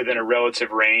what within a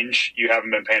relative range, you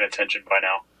haven't been paying attention by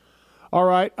now. All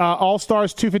right,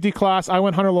 All-Stars 250 class. I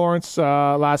went Hunter Lawrence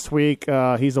last week.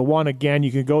 He's a 1 again.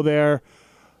 You can go there.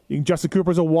 Justin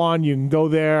Cooper's a 1. You can go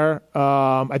there.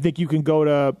 I think you can go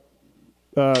to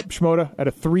Shimoda at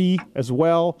a 3 as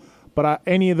well. But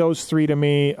any of those 3, to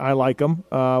me, I like them.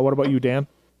 What about you, Dan?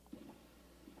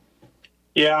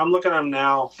 Yeah, I'm looking at him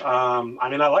now. I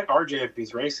like RJ if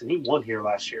he's racing. He won here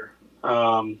last year.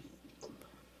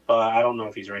 But I don't know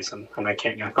if he's racing, and I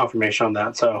can't get confirmation on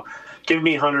that. So give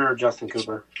me Hunter or Justin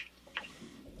Cooper.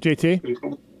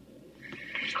 JT?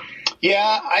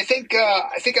 Yeah, I think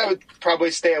I would probably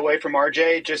stay away from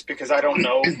RJ just because I don't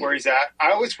know where he's at.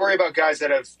 I always worry about guys that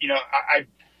have, I'm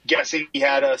guessing he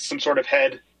had some sort of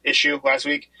head issue last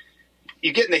week.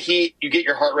 You get in the heat, you get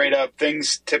your heart rate up,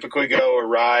 things typically go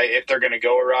awry if they're going to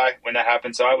go awry when that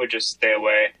happens. So I would just stay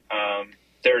away.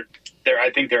 I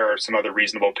think there are some other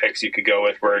reasonable picks you could go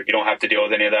with where you don't have to deal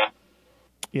with any of that.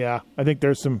 Yeah, I think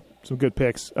there's some good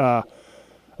picks.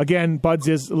 Again, Buds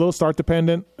is a little start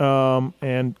dependent,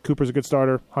 and Cooper's a good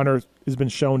starter. Hunter has been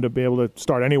shown to be able to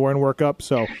start anywhere and work up.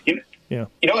 So, you know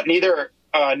what? Neither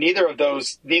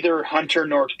Hunter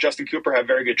nor Justin Cooper have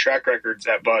very good track records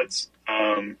at Buds.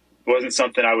 It wasn't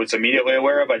something I was immediately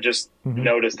aware of. I just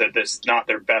noticed that this is not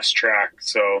their best track,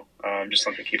 so just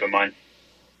something to keep in mind.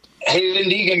 Hayden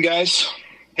Deegan, guys.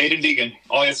 Hayden Deegan.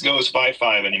 All he has to go is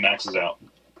 5.5, and he maxes out.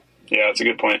 Yeah, that's a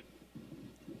good point.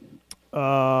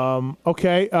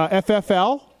 Okay,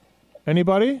 FFL.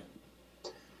 Anybody?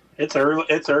 It's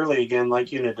early again,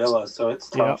 like Unadilla, so it's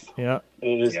tough. Yeah.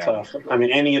 It is tough.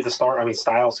 Any of the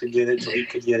Styles could get it, Jake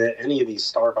could get it, any of these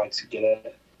star bikes could get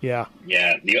it. Yeah.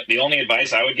 Yeah. The only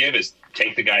advice I would give is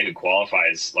take the guy who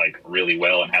qualifies like really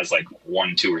well and has like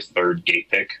 1, 2, or 3rd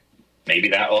gate pick. maybe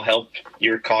that will help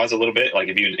your cause a little bit. Like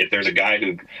if there's a guy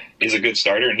who is a good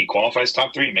starter and he qualifies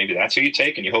top 3, maybe that's who you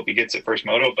take and you hope he gets it first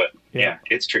moto. But yeah,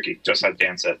 it's tricky, just like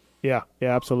Dan said. Yeah,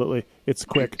 absolutely. It's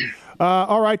quick.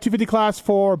 All right, 250 class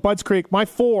for Budds Creek. My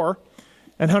 4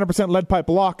 and 100% lead pipe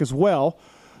block as well.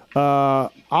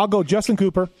 I'll go Justin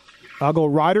Cooper. I'll go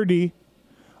Ryder D,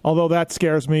 although that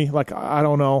scares me. Like, I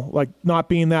don't know, like not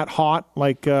being that hot,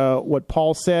 like what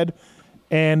Paul said,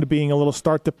 and being a little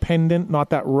start dependent, not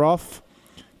that rough,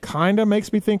 kind of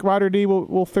makes me think Ryder D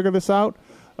will figure this out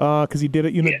because he did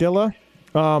it Unadilla.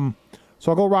 So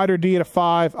I'll go Ryder D at a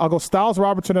 5. I'll go Styles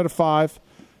Robertson at a 5.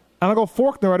 And I'll go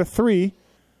Faulkner at a 3.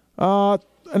 And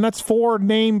that's 4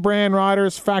 name brand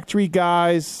riders, factory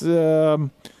guys.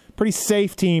 Pretty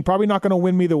safe team. Probably not going to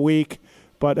win me the week,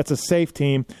 but it's a safe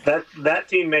team. That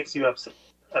team makes you upset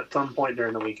at some point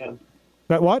during the weekend.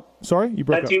 That what? Sorry? You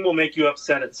broke up. That team will make you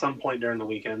upset at some point during the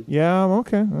weekend. Yeah,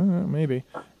 okay. Maybe.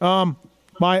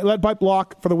 My lead pipe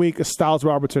block for the week is Styles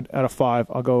Robertson at a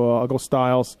 5. I'll go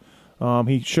Styles.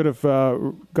 He should have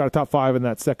got a top 5 in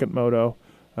that second moto.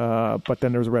 But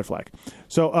then there's a red flag.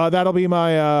 So that'll be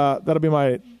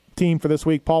my team for this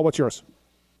week. Paul, what's yours?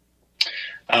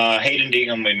 Hayden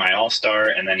Deegan will be my all-star,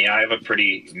 and then I have a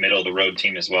pretty middle-of-the-road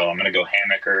team as well. I'm going to go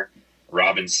Hammaker,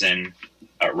 Robertson.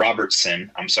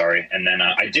 I'm sorry, and then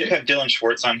I did have Dylan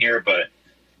Schwartz on here, but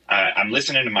I'm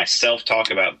listening to myself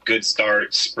talk about good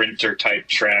start, sprinter type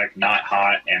track, not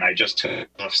hot, and I just took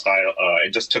off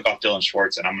Dylan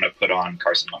Schwartz, and I'm going to put on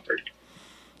Carson Lumpert.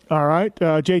 All right,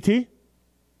 JT.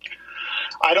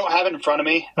 I don't have it in front of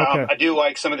me. Okay. I do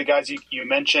like some of the guys you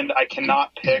mentioned. I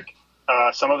cannot pick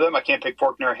some of them. I can't pick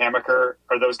Faulkner, Hammaker,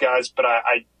 or those guys, but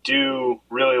I do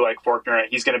really like Faulkner.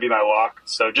 He's going to be my lock.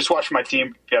 So just watch my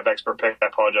team. If you have expert pick, I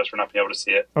apologize for not being able to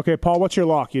see it. Okay, Paul, what's your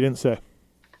lock? You didn't say.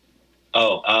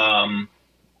 Hammaker.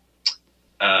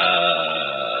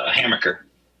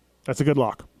 That's a good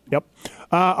lock. Yep.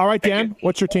 All right, Dan,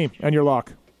 what's your team and your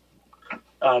lock?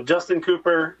 Justin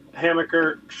Cooper,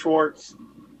 Hammaker, Schwartz,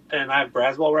 and I have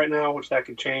Braswell right now, which that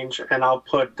could change. And I'll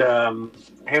put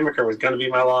Hammaker was going to be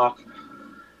my lock.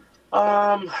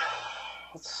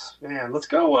 Let's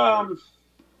go. I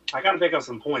got to pick up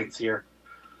some points here.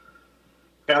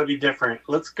 Got to be different.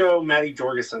 Let's go Matty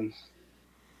Jorgensen.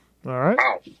 All right.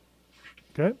 Wow.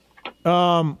 Okay.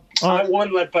 I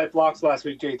won lead pipe blocks last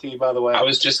week, JT, by the way. I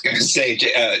was just going to say,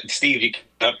 Steve, you can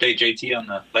update JT on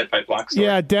the lead pipe blocks?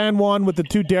 Yeah, Dan won with the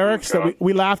 2 Derricks. That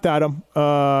we laughed at him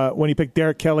when he picked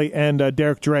Derek Kelly and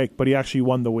Derek Drake, but he actually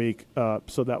won the week.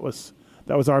 So that was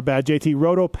our bad. JT,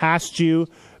 Roto passed you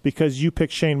because you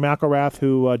picked Shane McElrath,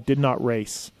 who did not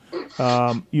race.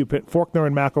 You picked Faulkner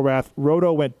and McElrath.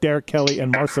 Roto went Derek Kelly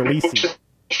and Marcelisi.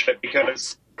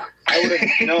 Because I would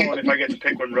have known if I get to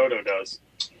pick when Roto does.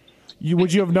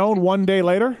 Would you have known 1 day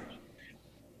later?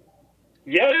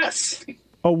 Yes.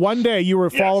 Oh, 1 day you were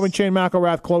following Shane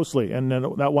McElrath closely, and then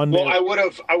that 1 day. Well, I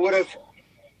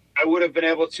would have been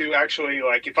able to actually,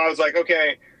 like, if I was like,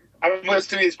 okay, I'm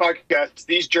listening to these podcasts,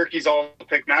 these jerkies all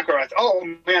pick McElrath. Oh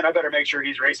man, I better make sure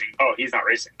he's racing. Oh, he's not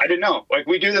racing. I didn't know. Like,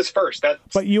 we do this first. That's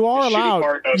but you are the allowed.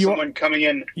 Part of someone coming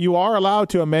in. You are allowed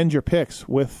to amend your picks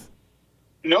with.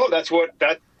 No, that's what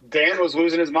Dan was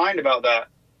losing his mind about that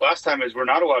last time. Is we're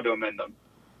not allowed to amend them.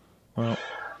 Well,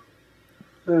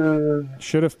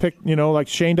 should have picked. Like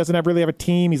Shane doesn't really have a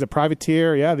team. He's a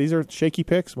privateer. Yeah, these are shaky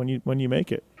picks when you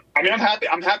make it. I mean,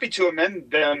 I'm happy to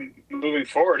amend them moving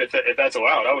forward if that's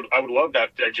allowed. I would love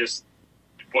that. I just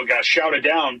got shouted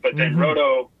down, but then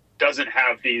Roto doesn't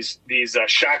have these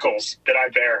shackles that I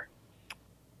bear.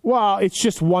 Well, it's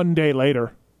just 1 day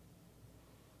later.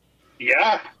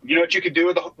 Yeah, you know what you could do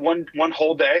with one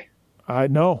whole day?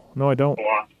 No, I don't. A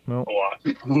lot. No. A lot.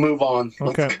 Move on.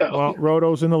 Okay. Well,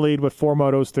 Roto's in the lead with 4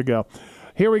 motos to go.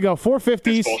 Here we go. 450s.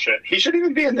 That's bullshit. He shouldn't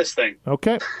even be in this thing.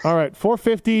 Okay. All right.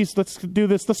 450s. Let's do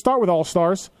this. Let's start with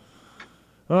All-Stars.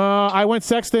 I went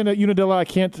Sexton at Unadilla. I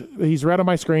can't. He's red on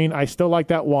my screen. I still like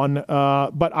that one.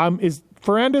 But is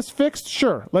Ferrandis fixed?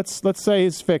 Sure. Let's say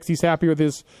he's fixed. He's happy with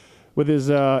his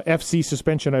FC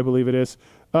suspension, I believe it is.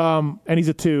 And he's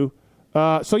a 2.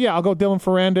 So yeah, I'll go Dylan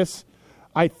Ferrandis.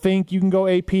 I think you can go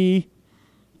AP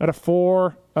at a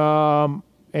 4.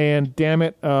 And damn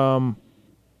it,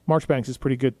 Marchbanks is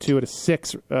pretty good too at a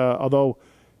 6. Although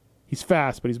he's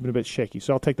fast, but he's been a bit shaky.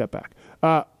 So I'll take that back.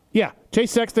 Yeah,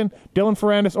 Chase Sexton, Dylan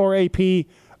Ferrandis, or AP.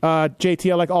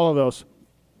 JT, I like all of those.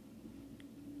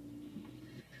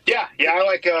 Yeah, I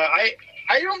like.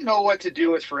 I don't know what to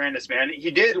do with Ferrandis, man.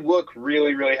 He did look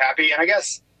really, really happy, and I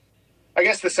guess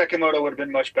the second moto would have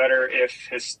been much better if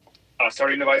his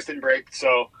starting device didn't break.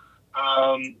 So,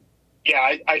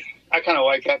 yeah, I kind of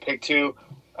like that pick too.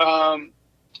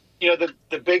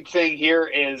 the big thing here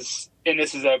is, and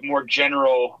this is a more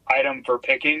general item for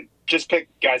picking, just pick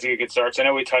guys that get good starts. I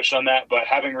know we touched on that, but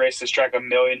having raced this track a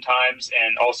million times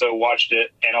and also watched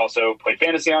it and also played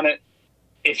fantasy on it,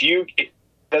 if it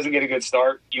doesn't get a good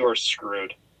start, you are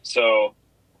screwed. So,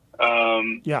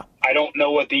 I don't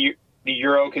know what the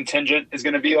Euro contingent is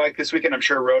going to be like this weekend. I'm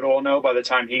sure Roto will know by the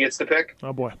time he gets to pick.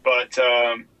 Oh boy! But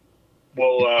I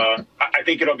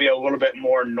think it'll be a little bit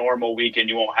more normal weekend.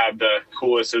 You won't have the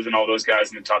Coolises and all those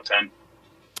guys in the top 10.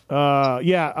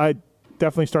 I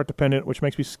definitely start dependent, which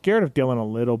makes me scared of Dylan a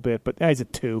little bit. But he's a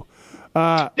 2.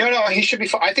 No, he should be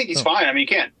fine. I think he's fine. I mean,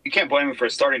 you can't blame him for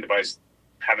his starting device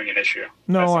having an issue.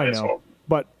 No, I know,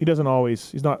 but he doesn't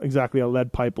always. He's not exactly a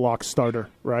lead pipe lock starter,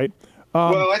 right?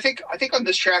 Well, I think on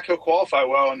this track he'll qualify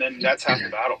well, and then that's half the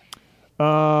battle.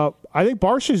 I think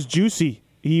Barsha's juicy.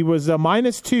 He was a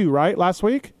 -2, right, last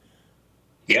week?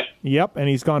 Yep, and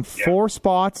he's gone 4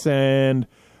 spots. And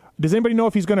does anybody know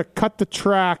if he's going to cut the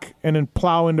track and then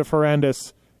plow into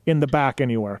Ferrandis in the back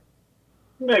anywhere?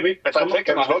 Maybe. I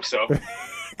hope so.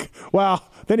 Well,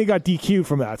 then he got DQ'd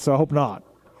from that, so I hope not.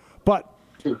 But,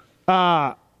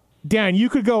 Dan, you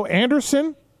could go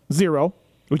Anderson, 0,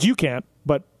 which you can't,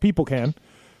 but people can,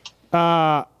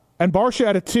 and Barsha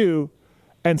at a 2,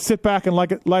 and sit back and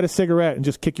light a cigarette and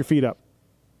just kick your feet up.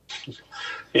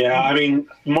 Yeah, I mean,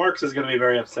 Marks is going to be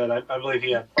very upset. I believe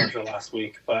he had Barsha last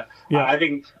week, but I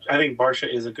think Barsha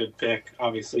is a good pick.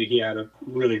 Obviously, he had a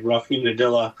really rough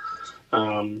Unadilla.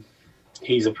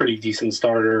 He's a pretty decent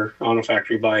starter on a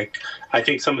factory bike. I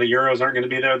think some of the Euros aren't going to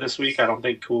be there this week. I don't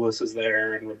think Koulis is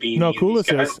there and Rabini. No,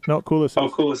 Koulis is. Oh,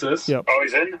 Koulis is? Yep. Oh,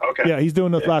 he's in? Okay. Yeah, he's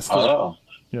doing the last 3. Oh.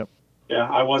 Yep. Yeah,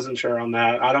 I wasn't sure on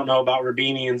that. I don't know about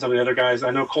Rabini and some of the other guys.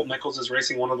 I know Colt Nichols is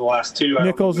racing one of the last 2.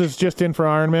 Nichols is just in for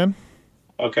Ironman.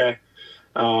 Okay.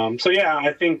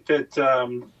 I think that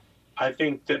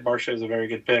Barsha is a very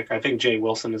good pick. I think Jay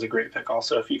Wilson is a great pick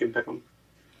also, if you can pick him.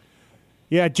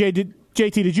 Yeah, JT,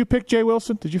 did you pick Jay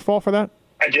Wilson? Did you fall for that?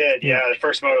 I did, yeah. The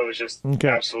first moto was just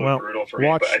absolutely brutal for me,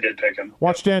 but I did pick him.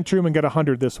 Watch Dan Truman get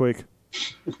 100 this week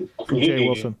from Jay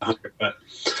Wilson. But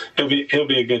he'll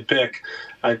be a good pick,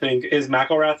 I think. Is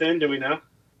McElrath in? Do we know?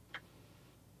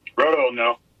 Roto,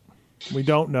 no. We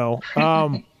don't know.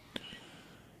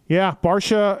 Yeah,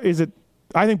 Barsha is it.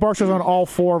 I think Barsha's on all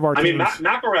 4 of our teams. I mean,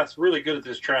 McElrath's really good at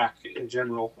this track in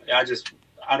general. I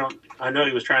know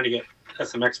he was trying to get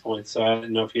SMX points, so I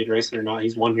didn't know if he had raced it or not.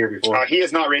 He's won here before. He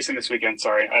is not racing this weekend.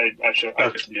 Sorry, I should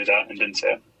do that and didn't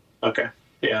say it. Okay,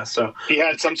 yeah. So he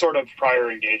had some sort of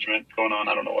prior engagement going on.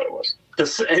 I don't know what it was.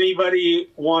 Does anybody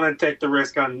want to take the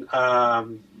risk on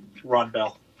Rod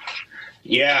Bell?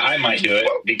 Yeah, I might do it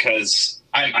because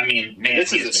I mean, man,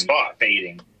 this is a spot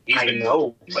fading. I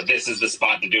know, but this is the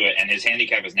spot to do it, and his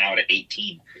handicap is now at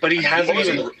 18. But he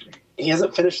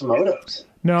hasn't finished the motos.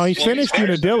 No, he finished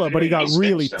Unadilla, but he got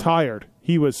really tired.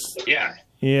 He was.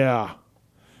 Yeah.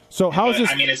 So how's this?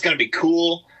 I mean, it's going to be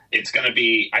cool. It's going to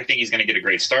be. I think he's going to get a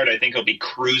great start. I think he'll be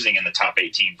cruising in the top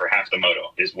 18 for half the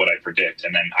moto, is what I predict.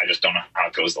 And then I just don't know how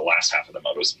it goes the last half of the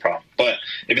moto is the problem. But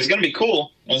if it's going to be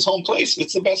cool in his home place,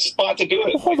 it's the best spot to do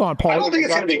it. Well, hold on, Paul. I don't think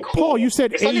it's going to be cool. Paul, you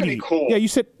said it's 80. Not gonna be cool. Yeah, you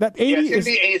said that 80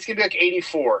 it's going to be like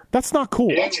 84. That's not cool.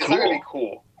 It's not going to be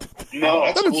cool. No,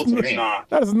 that's cool to me. Not.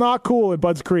 That is not cool in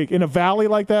Budds Creek. In a valley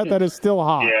like that, that is still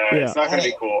hot. Yeah, it's not going to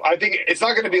be cool. I think it's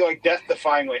not going to be like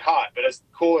death-defyingly hot, but as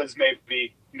cool as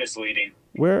maybe misleading.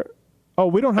 Where? Oh,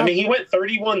 we don't have. I mean, he went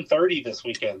 31-30 this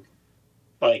weekend.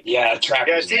 Like, the track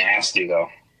is nasty though.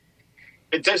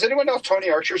 Does anyone know if Tony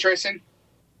Archer's racing?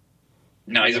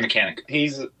 No, he's a mechanic.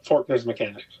 He's Faulkner's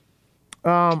mechanic.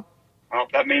 Oh,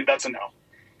 that's a no.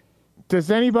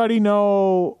 Does anybody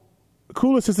know?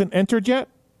 Koulis isn't entered yet.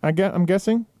 I'm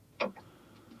guessing.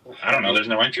 I don't know. There's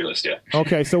no entry list yet.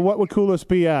 Okay, so what would Koulis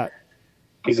be at?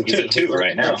 He's a 2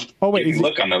 right now. Oh wait, you can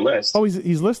look on the list. Oh,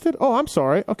 he's listed. Oh, I'm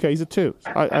sorry. Okay, he's a 2.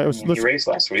 I was he raced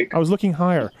last week. I was looking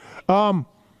higher. Yeah,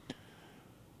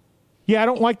 I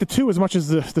don't like the 2 as much as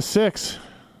the 6.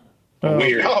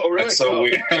 Weird. Oh, really? That's so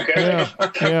weird. Okay.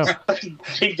 Yeah.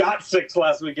 He got 6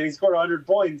 last week and he scored 100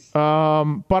 points.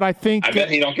 But I think. I bet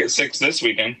he don't get 6 this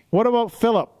weekend. What about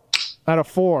Phillip at a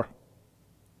 4?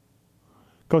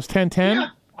 Goes 10-10? Yeah,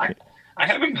 I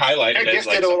have him highlighted as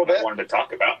like something I wanted to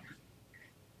talk about.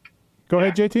 Go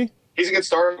ahead, JT. He's a good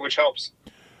starter, which helps.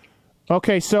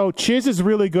 Okay, so Chiz is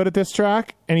really good at this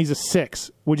track, and he's a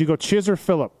 6. Would you go Chiz or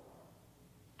Phillip?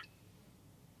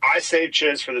 I saved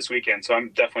Chiz for this weekend, so I'm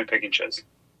definitely picking Chiz.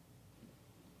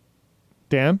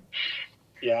 Dan?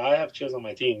 Yeah, I have Chiz on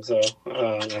my team, so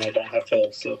and I don't have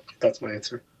Phil, so that's my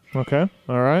answer. Okay,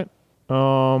 all right.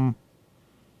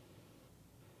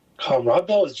 Rod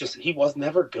Bell he was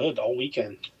never good all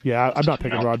weekend. Yeah, I'm not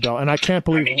picking Rod Bell, and I can't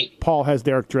believe Paul has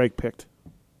Derek Drake picked.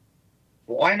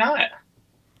 Why not?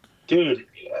 Dude,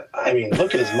 I mean,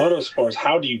 look at his motorsports.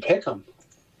 How do you pick him?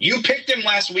 You picked him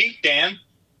last week, Dan.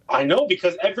 I know,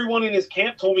 because everyone in his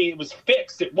camp told me it was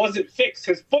fixed. It wasn't fixed.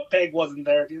 His foot peg wasn't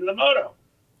there in the moto.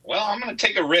 Well, I'm going to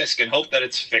take a risk and hope that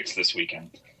it's fixed this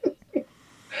weekend.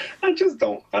 I just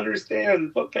don't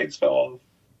understand. Foot pegs fell off.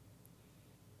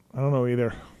 I don't know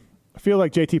either. I feel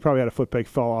like JT probably had a foot peg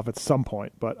fall off at some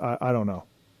point, but I don't know.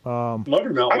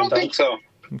 Motor mount. I don't think so.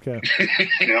 Okay.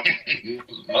 Yeah,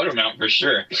 Motor mount for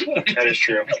sure. that is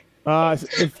true.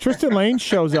 If Tristan Lane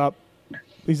shows up,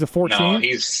 he's a 14. No,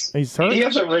 he's hurt. He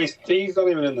hasn't raced. He's not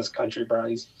even in this country,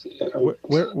 bro.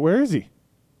 Where is he?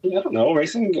 I don't know.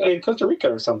 Racing in Costa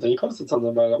Rica or something. He posted something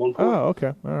about it at one point. Oh,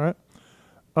 okay. All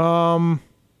right.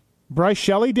 Bryce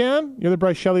Shelley, Dan? You're the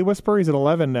Bryce Shelley whisperer. He's at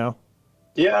 11 now.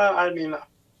 Yeah, I mean,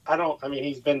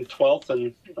 he's been 12th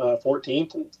and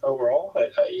 14th overall.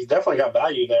 He's definitely got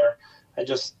value there.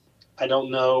 I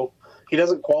don't know. He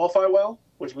doesn't qualify well,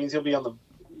 which means he'll be on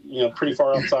the, pretty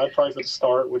far outside probably for the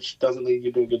start, which doesn't lead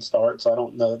you to a good start. So I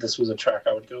don't know that this was a track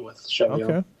I would go with Shelley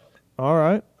on. Okay. All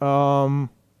right.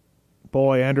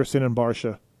 Boy, Anderson and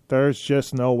Barsha. There's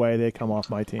just no way they come off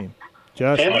my team.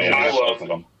 Just And no way. I got both of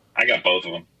them. I got both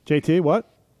of them. JT, what?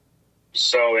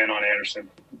 So in on Anderson.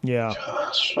 Yeah.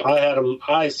 Gosh, I had him.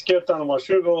 I skipped on him on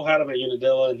Sugar, had him at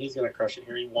Unadilla, and he's going to crush it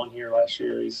here. He won here last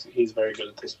year. He's very good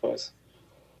at this place.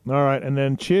 All right, and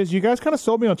then Chiz. You guys kind of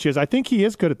sold me on Chiz. I think he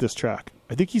is good at this track.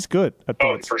 I think he's good at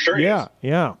boats. For sure. Yeah,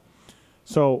 yeah.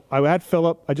 So I had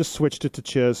Phillip. I just switched it to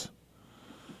Chiz.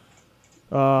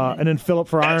 And then Phillip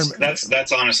for Iron.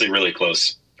 That's honestly really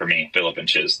close for me, Phillip and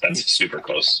Chiz. That's super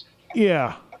close.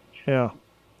 Yeah, yeah.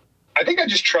 I think I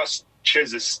just trust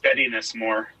Chiz's steadiness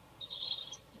more.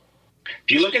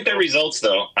 If you look at their results,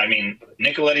 though, I mean,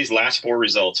 Nicoletti's last 4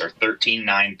 results are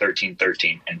 13-9,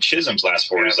 13-13, and Chisholm's last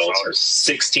 4 results are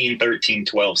 16, 13,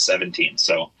 12, 17.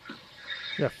 So,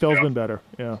 Yeah, Phil's been better.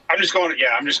 Yeah. I'm just going.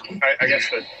 Yeah, I guess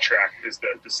the track is the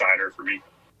decider for me.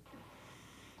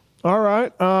 All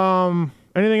right.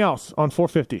 Anything else on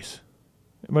 450s?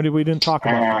 Maybe we didn't talk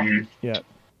about yet.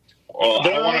 Well,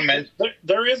 I want to mention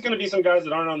there is going to be some guys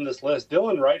that aren't on this list.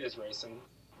 Dylan Wright is racing.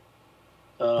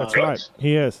 That's right.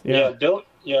 He is. Yeah. Dylan.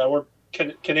 Yeah, we're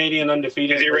Canadian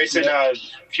undefeated. Is he racing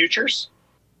futures?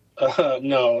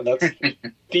 No, that's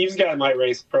Steve's guy might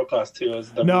race Pro Class 2.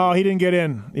 No, he didn't get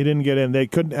in. They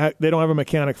couldn't. They don't have a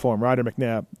mechanic for him, Ryder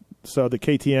McNabb. So the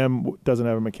KTM doesn't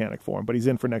have a mechanic for him, but he's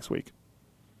in for next week.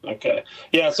 Okay.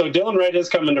 Yeah, so Dylan Wright is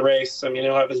coming to race. I mean,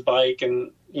 he'll have his bike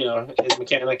and, his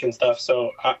mechanic and stuff.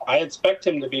 So I expect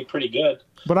him to be pretty good.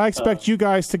 But I expect you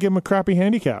guys to give him a crappy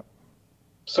handicap.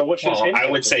 So what's his handicap? I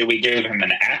would say we gave him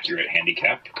an accurate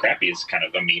handicap. Crappy is kind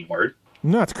of a mean word.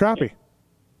 No, it's crappy.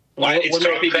 Why? It's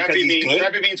crappy because he's good?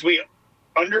 Crappy means we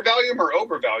undervalue him or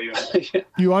overvalue him.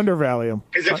 You undervalue him.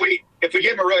 Because if we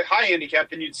gave him a really high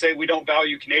handicap, then you'd say we don't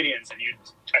value Canadians and you'd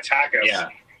attack us. Yeah.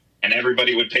 And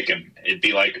everybody would pick him. It'd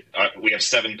be like we have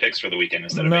 7 picks for the weekend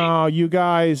instead of 8. No, you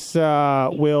guys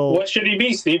will. What should he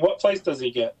be, Steve? What place does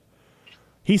he get?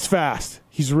 He's fast.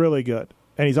 He's really good,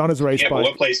 and he's on his race Yeah, bike.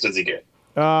 but what place does he get?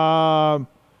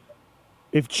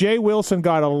 If Jay Wilson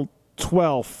got a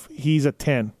 12th, he's a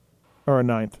 10 or a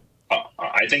 9th.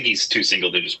 I think he's 2 single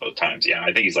digits both times. Yeah,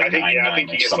 I think he's like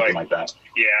 9-9 or something like that.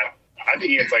 Yeah, I think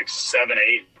he gets like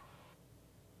 7-8.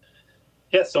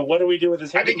 Yeah, so what do we do with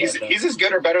his I think he's as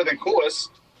good or better than Koulis,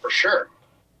 for sure.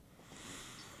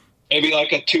 Maybe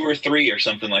like a 2 or 3 or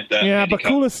something like that. Yeah, but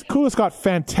Koulis got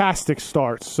fantastic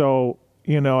starts, so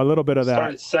a little bit of that.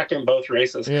 Started second both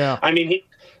races. Yeah. I mean,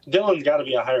 Dylan's got to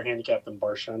be a higher handicap than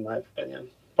Barsha, in my opinion.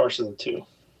 Barsha's a 2.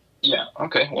 Yeah,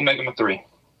 okay, we'll make him a 3.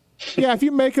 Yeah, if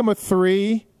you make him a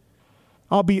 3,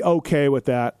 I'll be okay with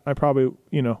that.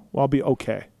 I'll be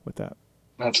okay with that.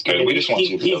 That's good. We just want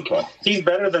you to be okay. He's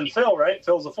better than Phil, right?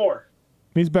 Phil's a 4.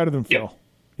 He's better than Phil.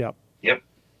 Yep.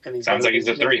 And Sounds like he's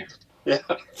a 3. Yeah.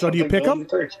 So do you pick him?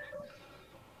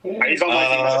 Yeah. He's on my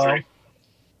team as a 3.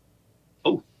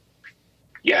 Oh.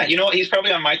 Yeah, you know what? He's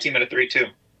probably on my team at a 3 too.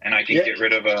 And I can get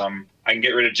rid of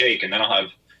Jake, and then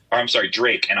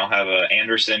Drake, and I'll have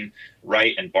Anderson,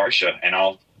 Wright, and Barsha, and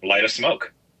I'll light a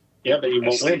smoke. Yeah, but you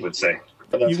won't Steve win. would say.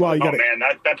 Man,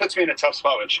 that puts me in a tough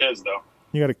spot with Chiz, though.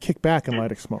 You got to kick back and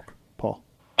light a smoke, Paul.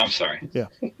 I'm sorry. Yeah.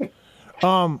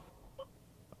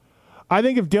 I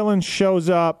think if Dylan shows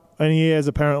up, and he is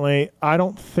apparently, I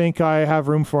don't think I have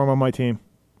room for him on my team.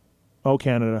 Oh,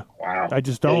 Canada. Wow. I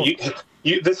just don't.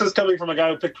 This is coming from a guy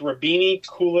who picked Rabini,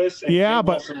 Koulis, and Kim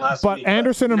Wilson last week.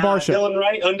 Anderson and Barsha. Dylan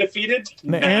Wright undefeated.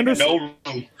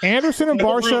 Anderson and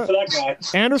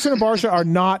Barsha are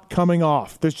not coming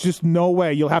off. There's just no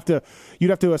way. You'd have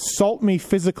to assault me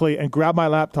physically and grab my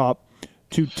laptop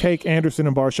to take Anderson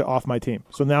and Barsha off my team.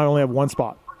 So now I only have one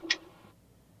spot.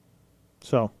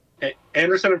 So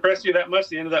Anderson impressed you that much at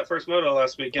the end of that first moto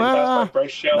last week? Bryce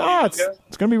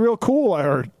it's going to be real cool, I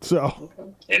heard. So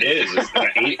it is.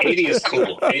 80 is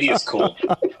cool. 80 is cool.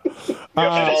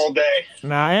 All day.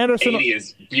 Now Anderson 80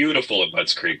 is beautiful at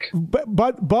Budds Creek.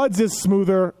 But Budds is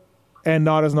smoother and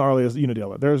not as gnarly as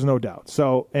Unadilla. There's no doubt.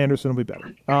 So Anderson will be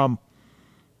better.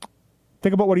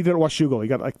 Think about what he did at Washougal. He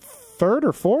got like third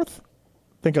or fourth.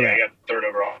 Think of that. Yeah, he got third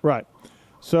overall. Right.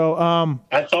 So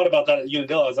I thought about that at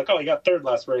Unadilla. I was like, oh, he got third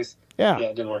last race. Yeah,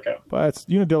 it didn't work out. But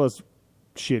Unadilla's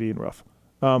shitty and rough.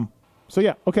 So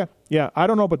yeah, okay, yeah. I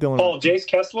don't know about Dylan. Paul, Jace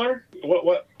Kessler.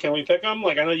 What can we pick him?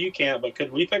 Like I know you can't, but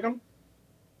could we pick him?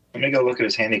 Let me go look at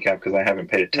his handicap because I haven't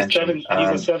paid attention. He's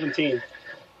a 17.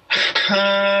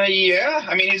 Yeah,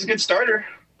 I mean he's a good starter.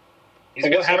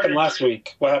 What happened last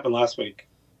week?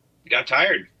 He got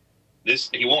tired.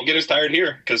 He won't get as tired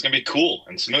here because it's gonna be cool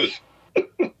and smooth.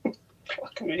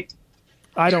 Fuck me.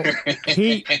 I don't.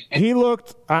 He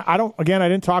looked. I don't. Again, I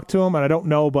didn't talk to him, and I don't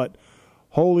know. But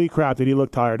holy crap, did he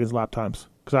look tired his lap times?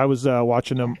 Because I was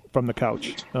watching him from the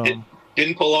couch.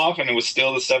 Didn't pull off, and it was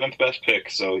still the 7th best pick.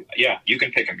 So yeah, you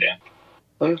can pick him,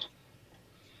 Dan.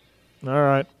 All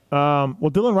right.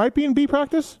 Will Dylan Wright be in B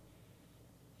practice?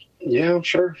 Yeah, I'm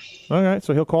sure. All right,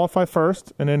 so he'll qualify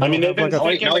first, and then no, he won't.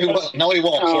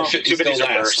 Forfeit still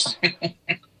last.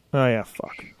 Oh yeah,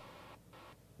 fuck.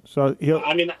 So he'll.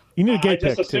 I mean, you need a gate I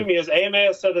just pick assume too. he is.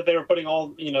 AMA said that they were putting all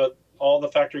the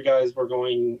factory guys were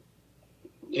going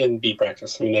in B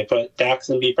practice. I mean, they put Dax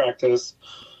in B practice.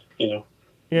 Yeah,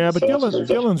 but so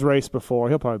Dylan's raced before.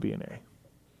 He'll probably be in A.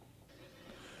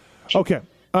 Okay.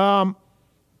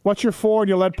 What's your 4 and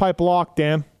your lead pipe lock,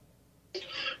 Dan?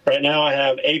 Right now, I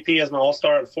have AP as my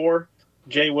all-star at 4,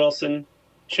 Jay Wilson,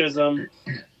 Chisholm,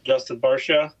 Justin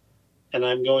Barsha, and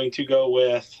I'm going to go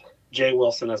with Jay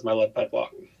Wilson as my lead pipe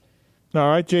lock. All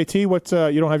right, JT, what's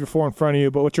you don't have your 4 in front of you,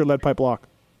 but what's your lead pipe lock?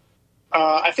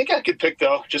 I think I could pick,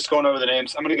 though, just going over the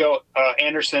names. I'm going to go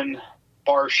Anderson,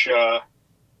 Barsha,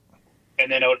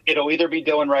 and then it'll either be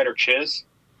Dylan Wright or Chiz.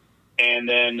 And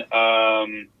then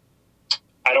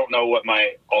I don't know what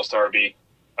my all-star would be.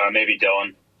 Maybe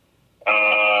Dylan.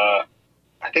 I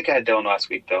think I had Dylan last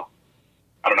week, though.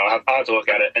 I don't know. I'll have to look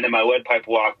at it. And then my lead pipe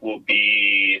lock will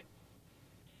be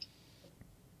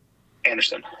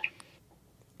Anderson.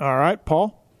 All right,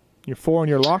 Paul, your 4 and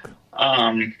your lock?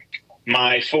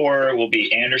 My 4 will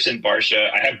be Anderson,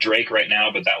 Barsha. I have Drake right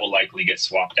now, but that will likely get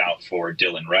swapped out for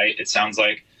Dylan Wright, it sounds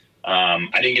like. I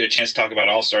didn't get a chance to talk about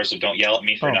All-Stars, so don't yell at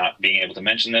me for not being able to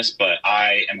mention this, but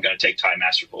I am going to take Ty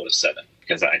Masterpool to 7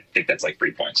 because I think that's like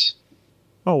 3 points.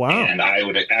 Oh, wow. And I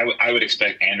would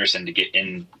expect Anderson to get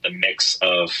in the mix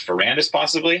of Ferrandis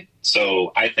possibly.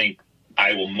 So I think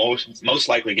I will most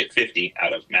likely get 50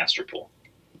 out of Masterpool.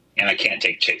 And I can't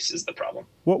take Chase is the problem.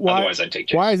 Otherwise, I'd take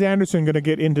Chase. Why is Anderson going to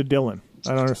get into Dylan?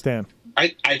 I don't understand.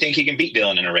 I think he can beat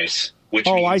Dylan in a race. Which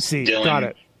means I see. Got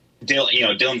it.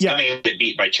 Dylan's going to get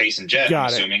beat by Chase and Jet, I'm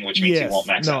assuming, which means he won't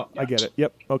max out. I get it.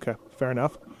 Yep. Okay. Fair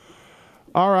enough.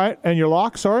 All right. And your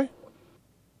lock, sorry?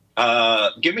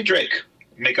 Give me Drake.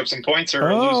 Make up some points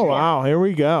or lose more. Wow. Here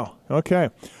we go. Okay.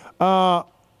 I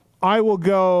will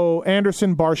go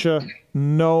Anderson, Barsha.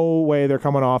 No way they're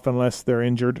coming off unless they're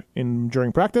injured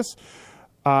during practice.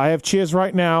 I have Chiz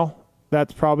right now.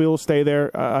 That probably will stay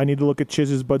there. I need to look at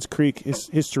Chiz's Budds Creek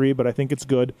history, but I think it's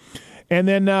good. And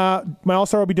then my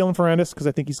all-star will be Dylan Ferrandis because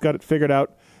I think he's got it figured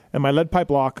out. And my lead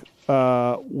pipe lock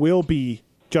will be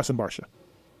Justin Barsha.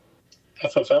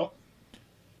 FFL?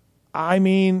 I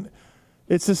mean,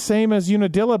 it's the same as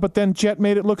Unadilla, but then Jet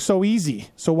made it look so easy.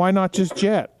 So why not just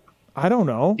Jet? I don't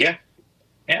know. Yeah,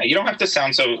 you don't have to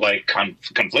sound so like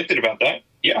conflicted about that.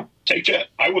 Yeah, take Jet.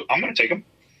 I'm going to take him.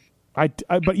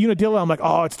 But Unadilla, I'm like,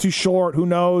 oh, it's too short. Who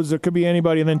knows? It could be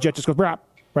anybody. And then Jet just goes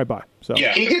right by. So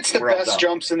yeah, he gets the best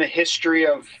jumps in the history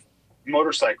of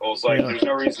motorcycles. Like, there's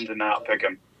no reason to not pick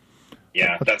him.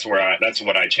 Yeah, that's what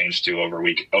I changed to over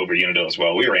Unadilla as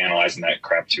well. We were analyzing that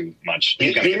crap too much.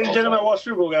 He didn't get him at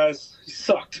Washougal, guys. He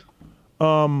sucked. Yeah,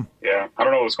 I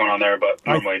don't know what's going on there, but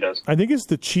normally he does. I think it's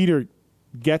the cheater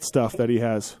get stuff that he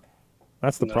has.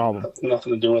 That's the problem. That's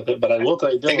nothing to do with it. But I will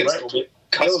tell you, Dylan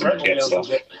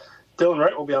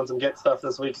Wright will be on some get stuff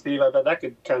this week, Steve. I bet that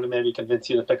could kind of maybe convince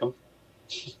you to pick him.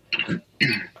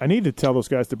 I need to tell those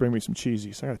guys to bring me some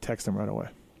cheesies. I got to text them right away.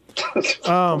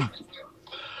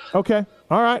 Okay.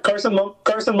 All right. Carson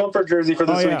Mumford jersey for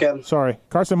this weekend. Sorry.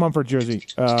 Carson Mumford jersey.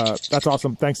 That's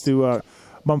awesome. Thanks to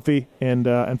Mumphy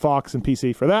and Fox and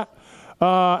PC for that.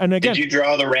 And again, did you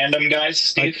draw the random guys,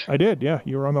 Steve? I did. Yeah,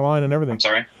 you were on the line and everything. I'm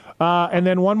sorry. And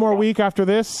then one more week after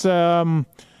this, and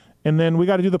then we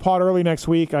got to do the pod early next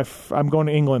week. I'm going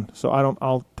to England, so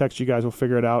I'll text you guys. We'll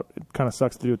figure it out. It kind of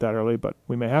sucks to do it that early, but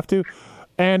we may have to.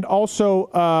 And also,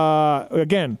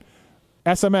 again,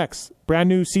 SMX, brand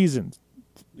new season.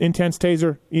 Intense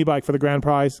Taser e-bike for the grand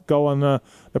prize. Go on the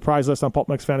prize list on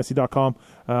PulpMXFantasy.com.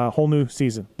 Whole new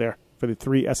season there for the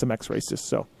 3 SMX races.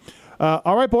 So,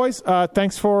 all right, boys.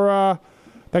 Thanks for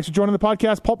joining the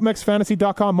podcast.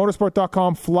 PulpMXFantasy.com,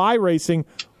 Motosport.com, Fly Racing,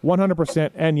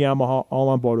 100%, and Yamaha all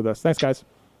on board with us. Thanks, guys.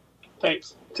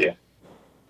 Thanks. See ya.